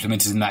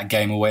implemented in that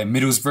game away at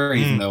Middlesbrough,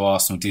 even though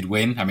Arsenal did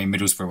win. I mean,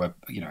 Middlesbrough were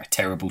a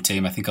terrible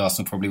team. I think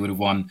Arsenal probably would have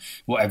won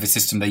whatever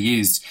system they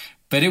used.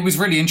 But it was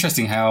really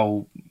interesting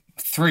how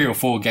 3 or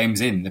 4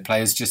 games in, the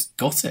players just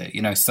got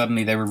it.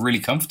 Suddenly they were really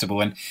comfortable.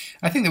 And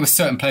I think there were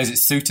certain players it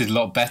suited a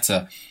lot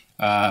better,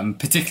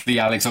 particularly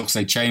Alex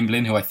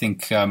Oxlade-Chamberlain, who I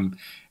think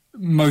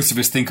most of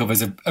us think of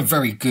as a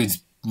very good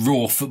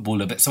raw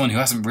footballer, but someone who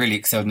hasn't really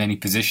excelled in any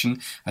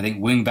position. I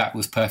think wing-back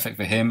was perfect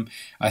for him.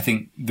 I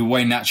think the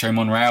way Nacho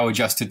Monreal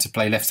adjusted to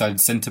play left-sided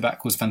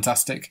centre-back was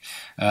fantastic.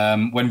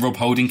 When Rob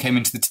Holding came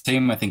into the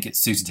team, I think it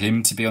suited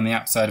him to be on the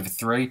outside of a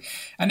three.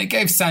 And it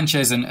gave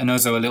Sanchez and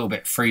Ozil a little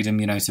bit of freedom,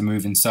 to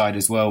move inside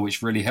as well,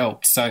 which really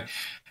helped. So,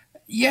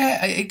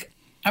 yeah,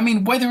 I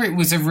mean, whether it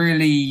was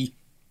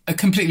a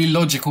completely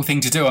logical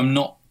thing to do, I'm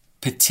not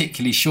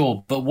particularly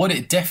sure, but what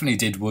it definitely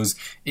did was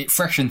it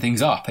freshened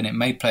things up and it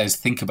made players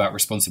think about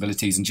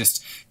responsibilities and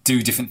just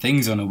do different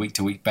things on a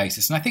week-to-week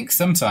basis. And I think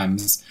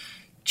sometimes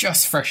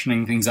just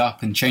freshening things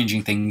up and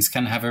changing things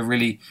can have a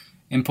really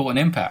important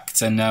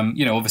impact. And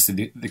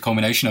obviously the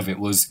combination of it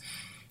was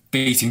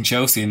beating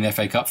Chelsea in the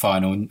FA Cup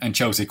final, and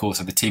Chelsea, of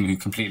course, are the team who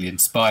completely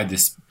inspired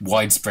this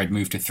widespread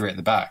move to three at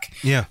the back.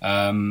 Yeah,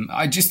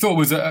 I just thought it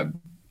was a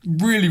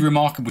really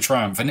remarkable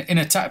triumph, and in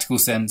a tactical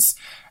sense,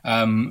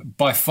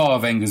 by far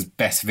Wenger's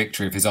best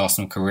victory of his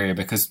Arsenal career,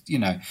 because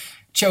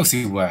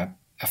Chelsea were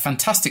a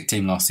fantastic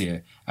team last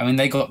year. I mean,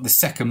 they got the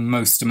second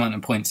most amount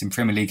of points in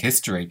Premier League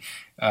history.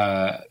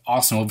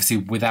 Arsenal obviously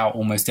without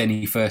almost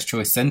any first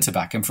choice centre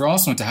back, and for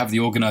Arsenal to have the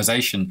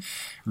organisation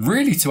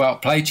really to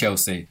outplay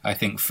Chelsea, I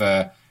think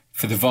for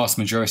the vast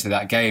majority of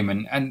that game,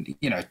 and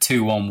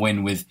 2-1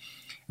 win with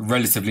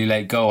relatively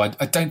late goal,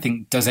 I don't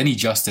think does any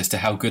justice to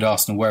how good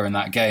Arsenal were in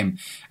that game.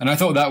 And I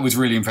thought that was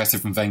really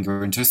impressive from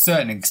Wenger, and to a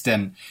certain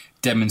extent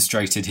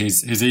demonstrated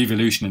his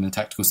evolution in a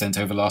tactical sense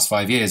over the last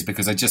 5 years,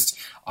 because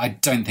I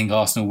don't think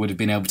Arsenal would have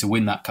been able to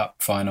win that cup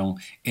final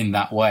in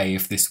that way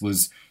if this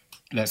was,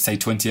 let's say,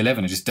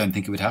 2011. I just don't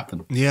think it would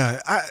happen.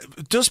 Yeah.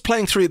 Does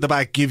playing three at the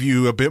back give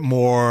you a bit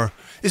more...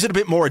 Is it a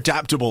bit more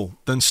adaptable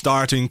than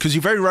starting? Because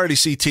you very rarely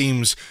see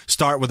teams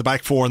start with a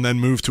back four and then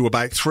move to a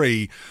back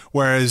three.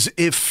 Whereas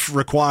if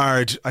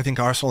required, I think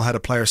Arsenal had a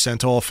player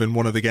sent off in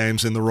one of the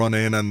games in the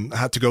run-in and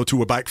had to go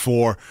to a back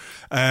four.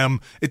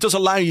 It does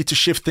allow you to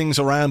shift things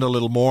around a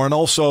little more. And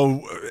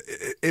also,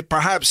 it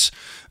perhaps,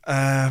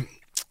 I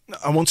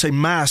won't say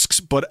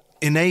masks, but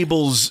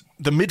enables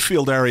the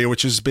midfield area,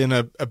 which has been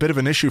a bit of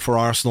an issue for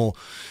Arsenal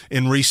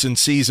in recent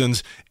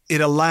seasons.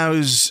 It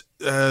allows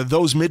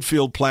those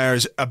midfield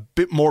players a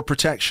bit more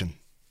protection.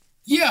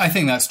 Yeah, I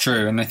think that's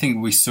true. And I think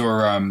we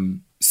saw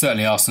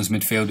certainly Arsenal's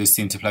midfielders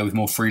seem to play with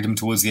more freedom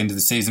towards the end of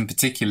the season,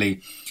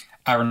 particularly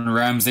Aaron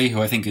Ramsey,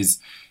 who I think is,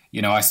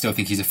 I still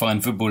think he's a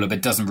fine footballer,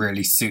 but doesn't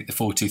really suit the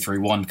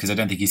 4-2-3-1 because I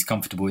don't think he's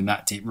comfortable in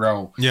that deep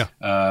role. Yeah.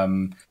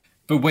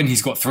 But when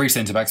he's got 3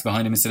 centre-backs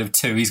behind him instead of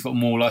 2, he's got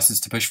more licence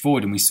to push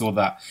forward, and we saw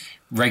that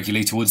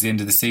regularly towards the end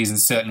of the season,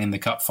 certainly in the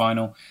cup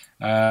final.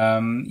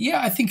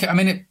 I think,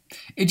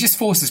 it just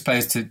forces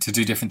players to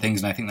do different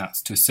things, and I think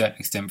that's to a certain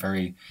extent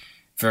very,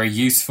 very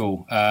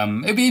useful.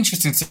 It'd be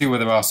interesting to see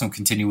whether Arsenal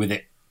continue with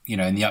it,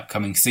 in the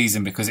upcoming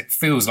season, because it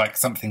feels like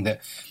something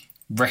that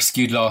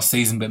rescued last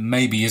season, but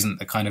maybe isn't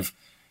the kind of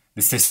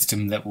the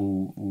system that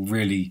will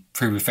really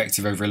prove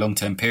effective over a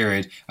long-term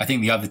period. I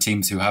think the other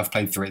teams who have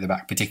played three at the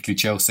back, particularly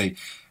Chelsea,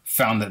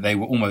 found that they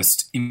were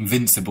almost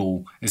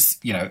invincible as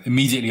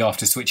immediately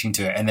after switching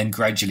to it, and then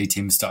gradually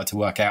teams started to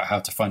work out how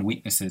to find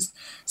weaknesses.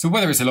 So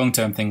whether it's a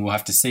long-term thing, we'll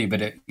have to see,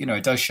 but it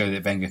does show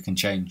that Wenger can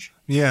change.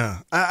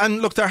 Yeah,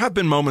 and look, there have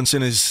been moments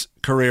in his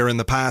career in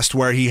the past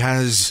where he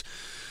has,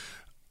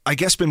 I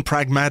guess, been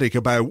pragmatic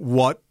about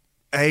what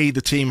A,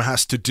 the team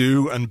has to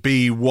do, and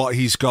B, what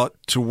he's got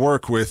to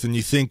work with. And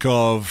you think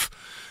of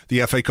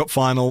the FA Cup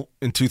final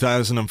in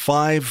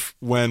 2005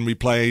 when we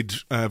played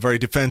very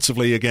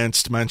defensively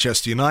against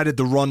Manchester United,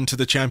 the run to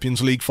the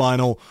Champions League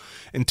final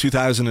in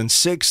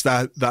 2006,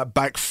 that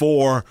back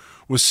four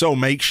was so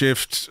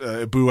makeshift.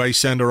 Boué,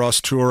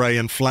 Senderos, Touré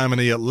and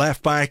Flamini at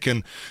left back,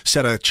 and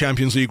set a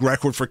Champions League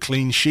record for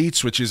clean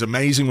sheets, which is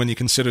amazing when you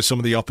consider some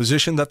of the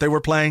opposition that they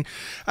were playing.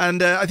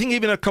 And I think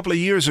even a couple of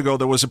years ago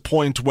there was a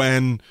point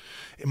when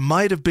it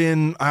might have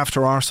been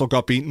after Arsenal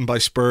got beaten by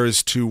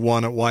Spurs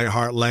 2-1 at White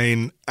Hart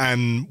Lane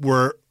and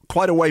were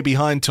quite a way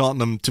behind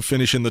Tottenham to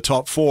finish in the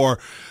top four,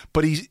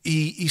 but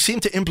he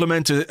seemed to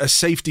implement a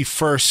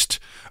safety-first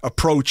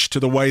approach to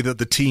the way that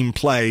the team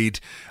played,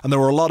 and there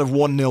were a lot of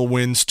 1-0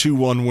 wins,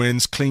 2-1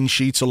 wins, clean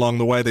sheets along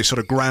the way. They sort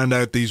of ground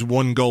out these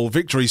one-goal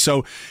victories.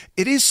 So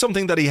it is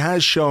something that he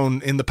has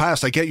shown in the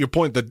past. I get your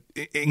point that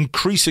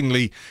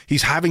increasingly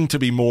he's having to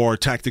be more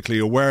tactically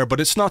aware, but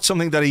it's not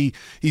something that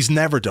he's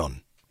never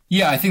done.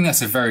 Yeah, I think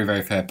that's a very,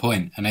 very fair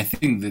point. And I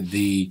think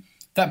that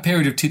that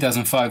period of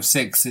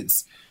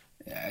 2005-06,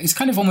 it's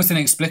kind of almost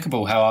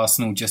inexplicable how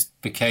Arsenal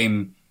just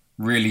became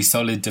really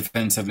solid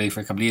defensively for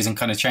a couple of years and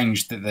kind of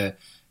changed the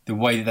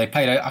way that they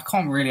played. I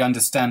can't really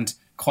understand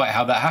quite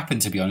how that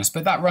happened, to be honest.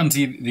 But that run to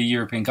the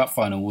European Cup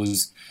final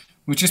was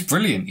just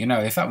brilliant. You know,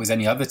 if that was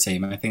any other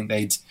team, I think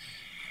they'd,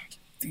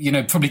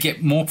 probably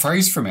get more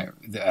praise from it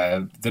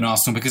than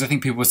Arsenal, because I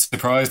think people were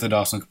surprised that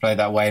Arsenal could play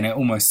that way, and it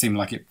almost seemed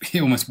like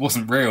it almost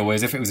wasn't real.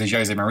 Whereas if it was a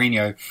Jose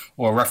Mourinho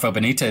or a Rafael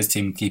Benitez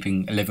team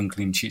keeping 11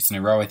 clean sheets in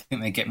a row, I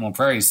think they get more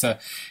praise. So,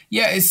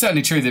 yeah, it's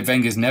certainly true that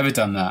Wenger's never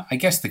done that. I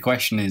guess the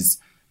question is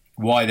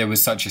why there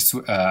was such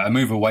a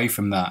move away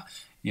from that,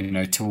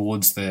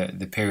 towards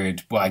the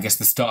period, well, I guess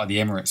the start of the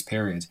Emirates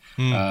period,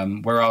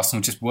 where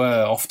Arsenal just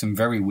were often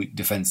very weak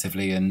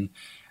defensively and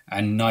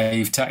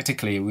naive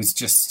tactically. It was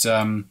just...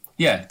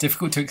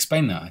 difficult to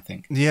explain that, I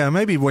think. Yeah,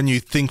 maybe when you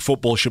think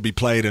football should be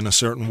played in a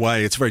certain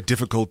way, it's very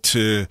difficult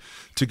to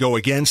go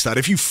against that.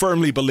 If you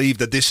firmly believe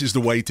that this is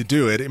the way to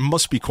do it, it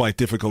must be quite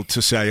difficult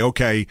to say,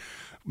 okay,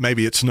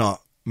 maybe it's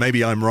not.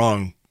 Maybe I'm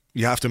wrong.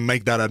 You have to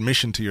make that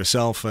admission to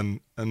yourself and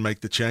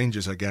make the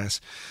changes, I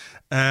guess.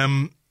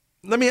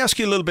 Let me ask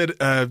you a little bit,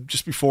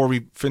 just before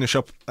we finish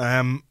up,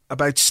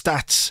 about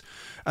stats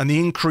and the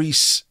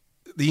increased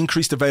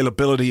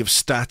availability of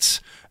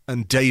stats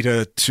and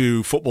data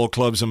to football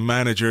clubs and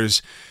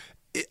managers.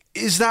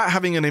 Is that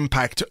having an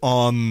impact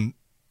on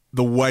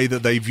the way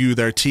that they view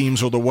their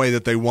teams or the way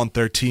that they want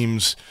their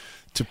teams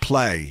to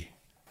play?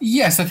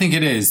 Yes, I think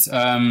it is.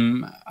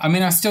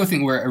 I still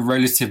think we're at a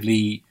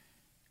relatively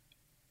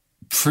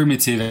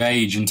primitive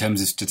age in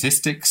terms of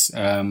statistics.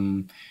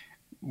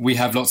 We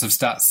have lots of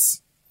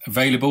stats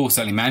available.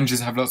 Certainly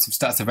managers have lots of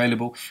stats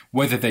available.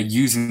 Whether they're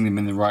using them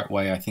in the right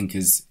way, I think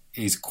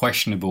is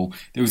questionable.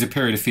 There was a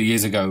period a few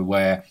years ago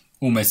where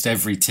almost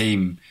every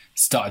team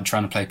started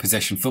trying to play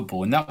possession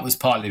football. And that was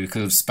partly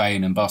because of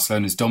Spain and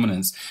Barcelona's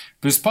dominance,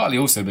 but it's partly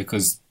also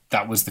because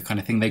that was the kind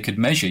of thing they could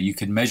measure. You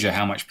could measure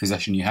how much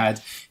possession you had.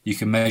 You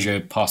can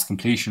measure pass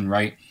completion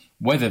rate.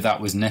 Whether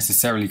that was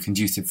necessarily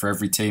conducive for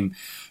every team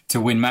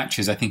to win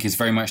matches, I think is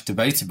very much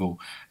debatable.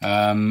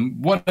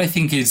 What I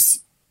think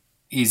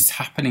is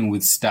happening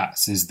with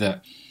stats is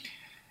that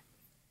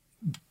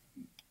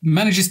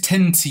managers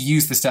tend to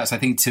use the stats, I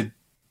think, to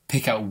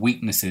pick out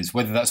weaknesses,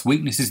 whether that's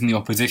weaknesses in the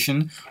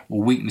opposition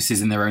or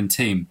weaknesses in their own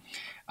team.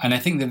 And I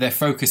think that they're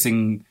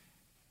focusing,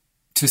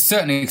 to a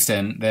certain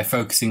extent, they're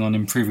focusing on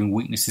improving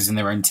weaknesses in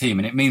their own team.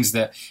 And it means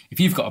that if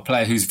you've got a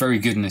player who's very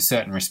good in a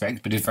certain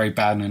respect, but is very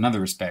bad in another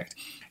respect,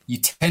 you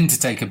tend to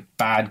take a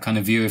bad kind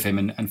of view of him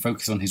and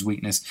focus on his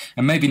weakness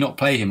and maybe not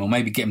play him or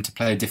maybe get him to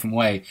play a different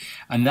way.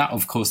 And that,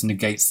 of course,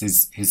 negates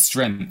his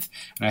strength.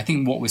 And I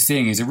think what we're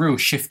seeing is a real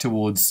shift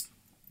towards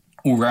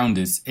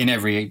all-rounders in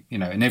every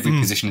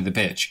position of the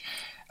pitch.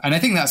 And I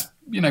think that's,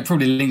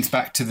 probably links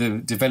back to the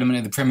development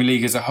of the Premier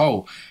League as a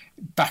whole.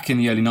 Back in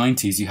the early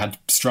 90s, you had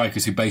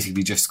strikers who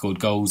basically just scored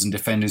goals and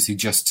defenders who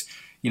just,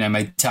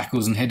 made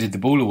tackles and headed the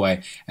ball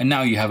away. And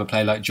now you have a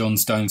player like John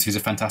Stones, who's a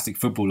fantastic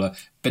footballer,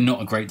 but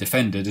not a great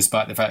defender,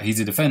 despite the fact he's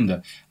a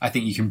defender. I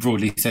think you can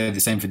broadly say the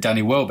same for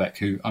Danny Welbeck,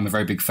 who I'm a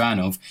very big fan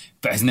of,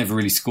 but has never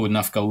really scored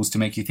enough goals to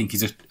make you think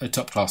he's a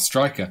top-class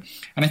striker.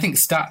 And I think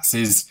stats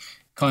is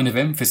kind of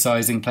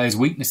emphasising players'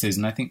 weaknesses,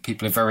 and I think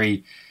people are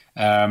very...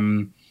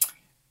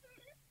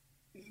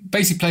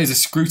 basically, players are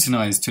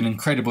scrutinised to an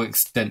incredible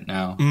extent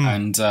now,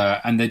 and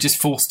they're just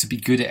forced to be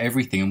good at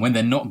everything. And when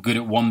they're not good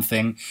at one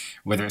thing,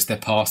 whether it's their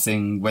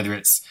passing, whether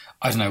it's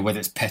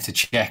Petr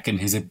Cech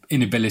and his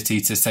inability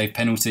to save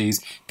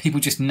penalties, people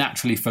just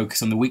naturally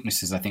focus on the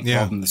weaknesses, I think,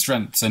 rather than the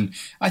strengths. And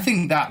I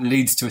think that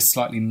leads to a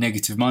slightly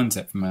negative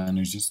mindset for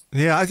managers.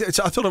 Yeah, I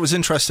thought it was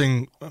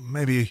interesting,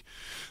 maybe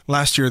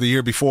last year or the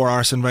year before,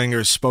 Arsene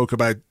Wenger spoke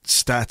about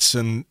stats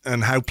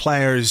and how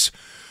players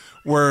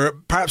were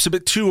perhaps a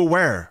bit too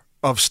aware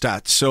of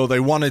stats, so they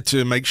wanted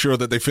to make sure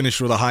that they finished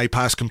with a high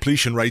pass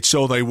completion rate,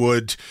 so they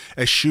would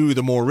eschew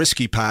the more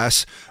risky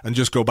pass and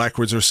just go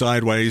backwards or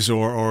sideways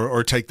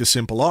or take the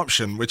simple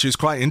option, which is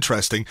quite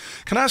interesting.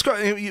 Can I ask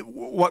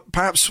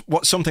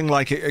what something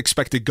like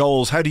expected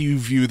goals, how do you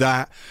view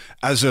that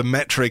as a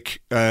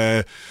metric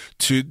to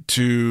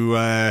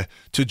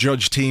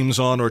judge teams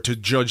on or to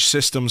judge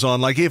systems on?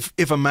 Like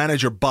if a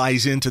manager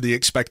buys into the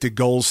expected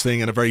goals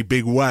thing in a very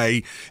big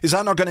way, is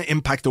that not going to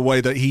impact the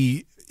way that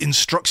he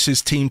instructs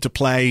his team to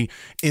play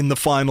in the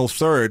final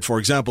third? For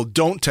example,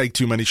 don't take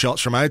too many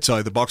shots from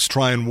outside the box,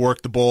 try and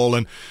work the ball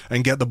and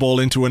get the ball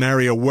into an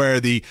area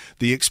where the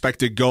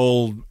expected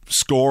goal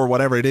score,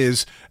 whatever it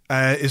is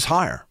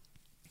higher.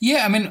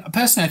 Yeah,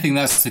 personally I think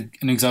that's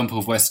an example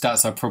of where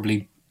stats are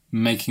probably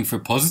making for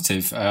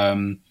positive.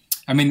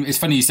 I mean, it's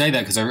funny you say that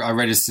because I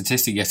read a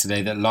statistic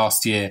yesterday that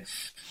last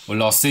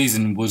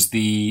season was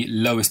the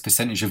lowest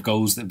percentage of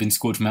goals that have been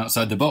scored from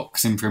outside the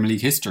box in Premier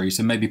League history.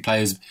 So maybe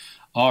players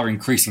are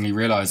increasingly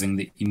realising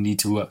that you need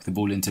to work the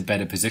ball into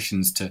better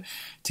positions to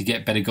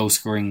get better goal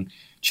scoring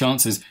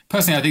chances.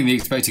 Personally, I think the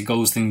expected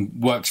goals thing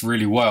works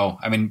really well.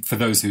 I mean, for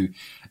those who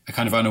are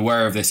kind of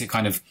unaware of this, it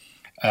kind of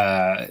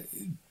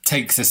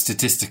takes a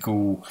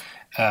statistical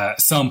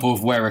sample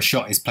of where a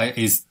shot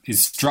is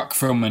struck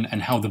from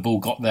and how the ball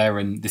got there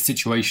and the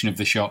situation of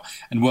the shot,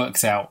 and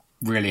works out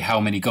really how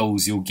many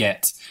goals you'll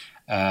get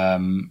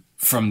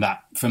from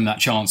that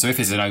chance. So if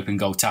it's an open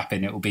goal tap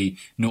in, it will be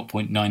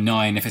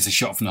 0.99. If it's a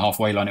shot from the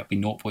halfway line, it'll be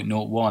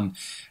 0.01.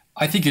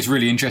 I think it's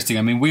really interesting.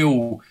 I mean, we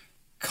all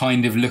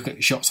kind of look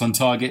at shots on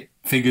target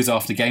figures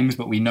after games,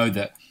 but we know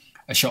that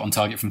a shot on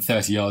target from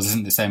 30 yards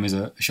isn't the same as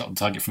a shot on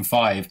target from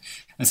 5.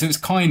 And so it's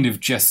kind of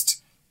just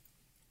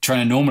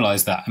trying to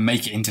normalise that and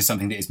make it into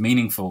something that is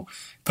meaningful.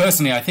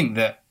 Personally, I think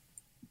that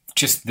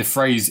just the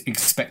phrase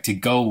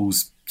expected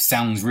goals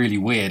sounds really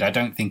weird. I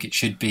don't think you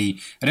should be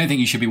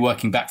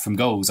working back from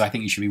goals. I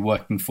think you should be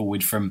working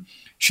forward from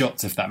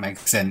shots, if that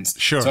makes sense.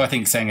 Sure. So I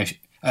think saying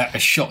a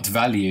shot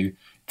value,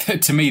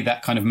 to me,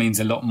 that kind of means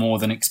a lot more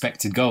than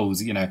expected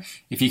goals. You know,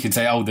 if you can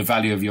say, the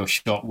value of your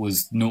shot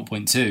was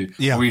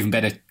 0.2, or even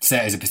better, say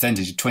it as a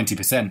percentage of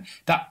 20%,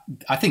 that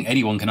I think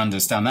anyone can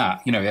understand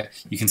that. You know,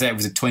 you can say it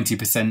was a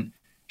 20%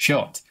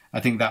 shot.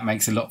 I think that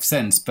makes a lot of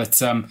sense. But,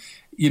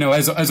 you know,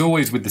 as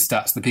always with the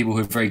stats, the people who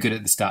are very good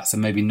at the stats are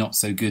maybe not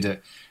so good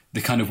at the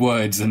kind of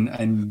words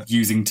and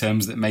using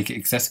terms that make it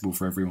accessible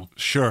for everyone.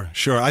 Sure.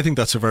 I think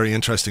that's a very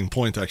interesting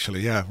point, actually.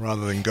 Yeah,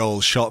 rather than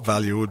goals, shot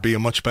value would be a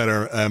much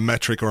better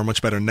metric or a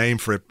much better name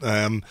for it.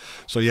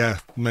 So yeah,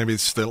 maybe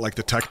it's like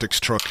the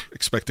tactics truck,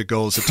 expected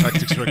goals, the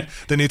tactics truck.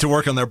 They need to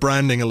work on their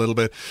branding a little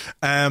bit.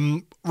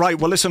 Right,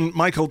 well listen,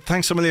 Michael,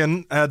 thanks a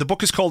million. The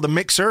book is called The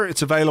Mixer.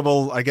 It's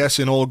available, I guess,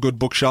 in all good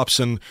bookshops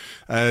and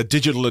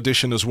digital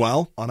edition as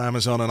well on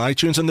Amazon and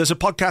iTunes. And there's a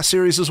podcast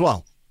series as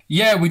well.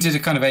 Yeah, we did a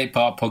kind of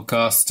 8-part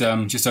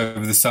podcast just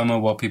over the summer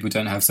while people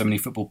don't have so many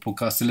football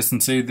podcasts to listen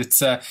to.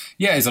 That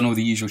is on all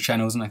the usual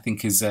channels and I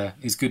think is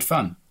good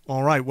fun.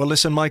 All right. Well,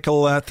 listen,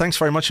 Michael, thanks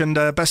very much and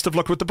best of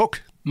luck with the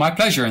book. My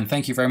pleasure, and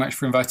thank you very much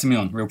for inviting me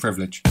on. Real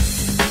privilege.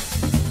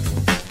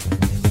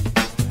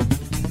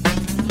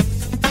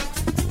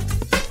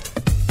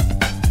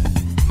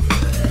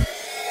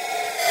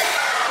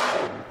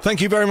 Thank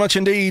you very much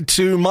indeed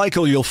to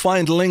Michael. You'll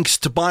find links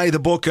to buy the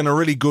book, and a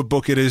really good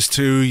book it is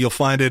too. You'll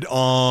find it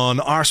on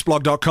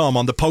arsblog.com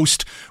on the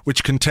post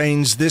which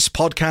contains this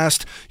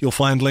podcast. You'll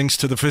find links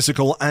to the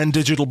physical and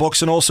digital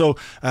books, and also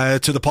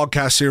to the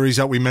podcast series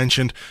that we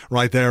mentioned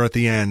right there at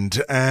the end.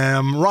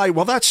 Right,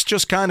 well that's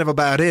just kind of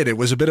about it. It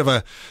was a bit of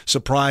a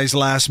surprise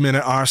last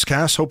minute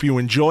Arscast. Hope you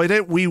enjoyed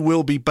it. We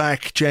will be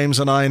back, James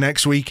and I,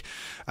 next week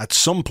at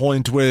some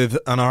point with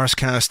an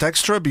Arscast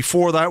Extra.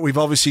 Before that, we've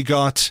obviously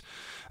got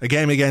a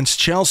game against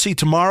Chelsea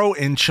tomorrow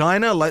in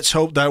China. Let's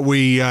hope that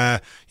we,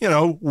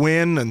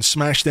 win and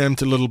smash them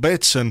to little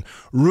bits and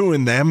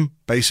ruin them,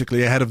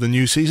 basically, ahead of the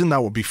new season.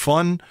 That would be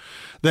fun.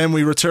 Then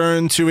we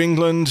return to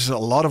England. A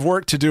lot of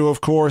work to do,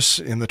 of course,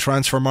 in the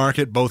transfer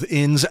market, both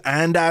ins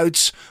and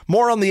outs.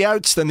 More on the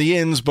outs than the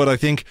ins, but I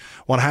think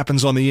what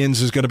happens on the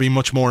ins is going to be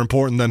much more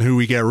important than who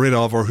we get rid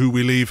of or who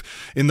we leave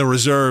in the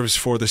reserves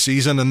for the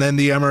season. And then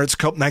the Emirates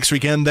Cup next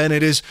weekend. Then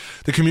it is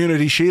the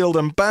Community Shield,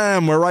 and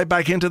bam, we're right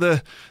back into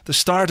the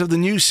start of the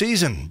new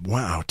season.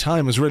 Wow,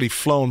 time has really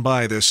flown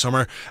by this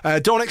summer.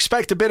 Don't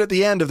expect a bit at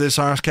the end of this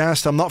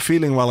Arscast. I'm not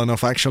feeling well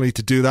enough, actually,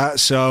 to do that.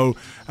 So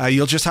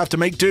you'll just have to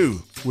make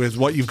do with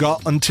what you've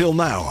got until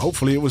now.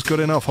 Hopefully it was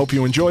good enough. Hope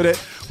you enjoyed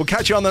it. We'll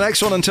catch you on the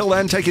next one. Until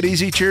then, take it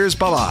easy. Cheers.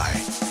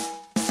 Bye-bye.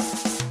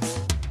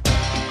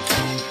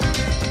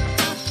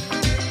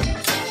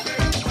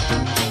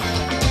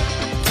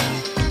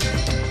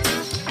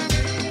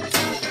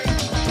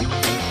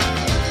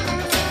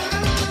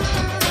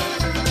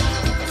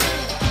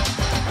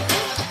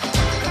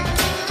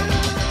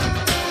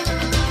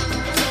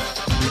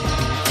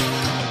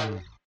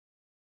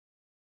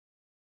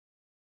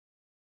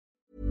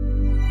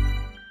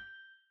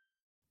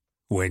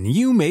 When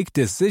you make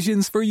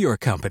decisions for your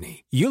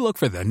company, you look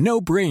for the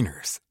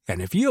no-brainers.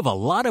 And if you have a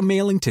lot of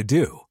mailing to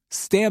do,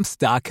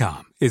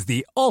 Stamps.com is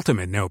the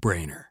ultimate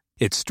no-brainer.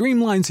 It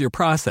streamlines your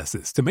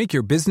processes to make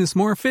your business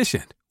more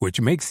efficient, which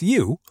makes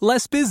you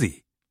less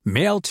busy.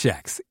 Mail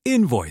checks,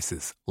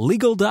 invoices,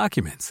 legal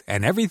documents,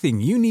 and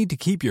everything you need to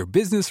keep your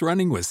business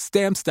running with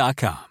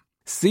Stamps.com.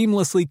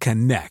 Seamlessly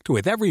connect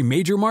with every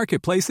major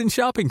marketplace and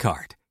shopping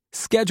cart.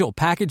 Schedule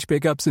package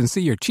pickups and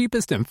see your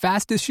cheapest and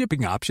fastest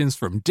shipping options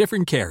from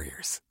different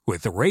carriers,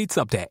 with rates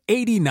up to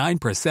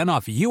 89%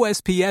 off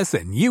USPS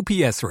and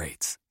UPS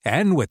rates.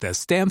 And with the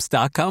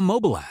Stamps.com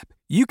mobile app,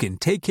 you can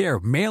take care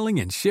of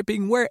mailing and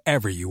shipping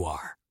wherever you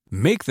are.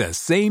 Make the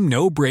same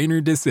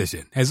no-brainer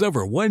decision as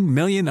over 1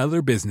 million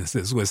other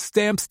businesses with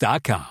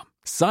Stamps.com.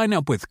 Sign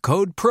up with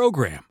code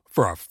PROGRAM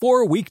for a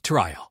 4-week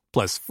trial,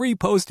 plus free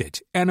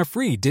postage and a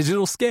free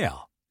digital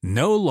scale.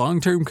 No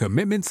long-term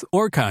commitments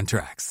or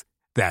contracts.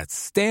 That's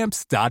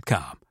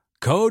Stamps.com.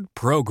 Code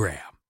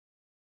PROGRAM.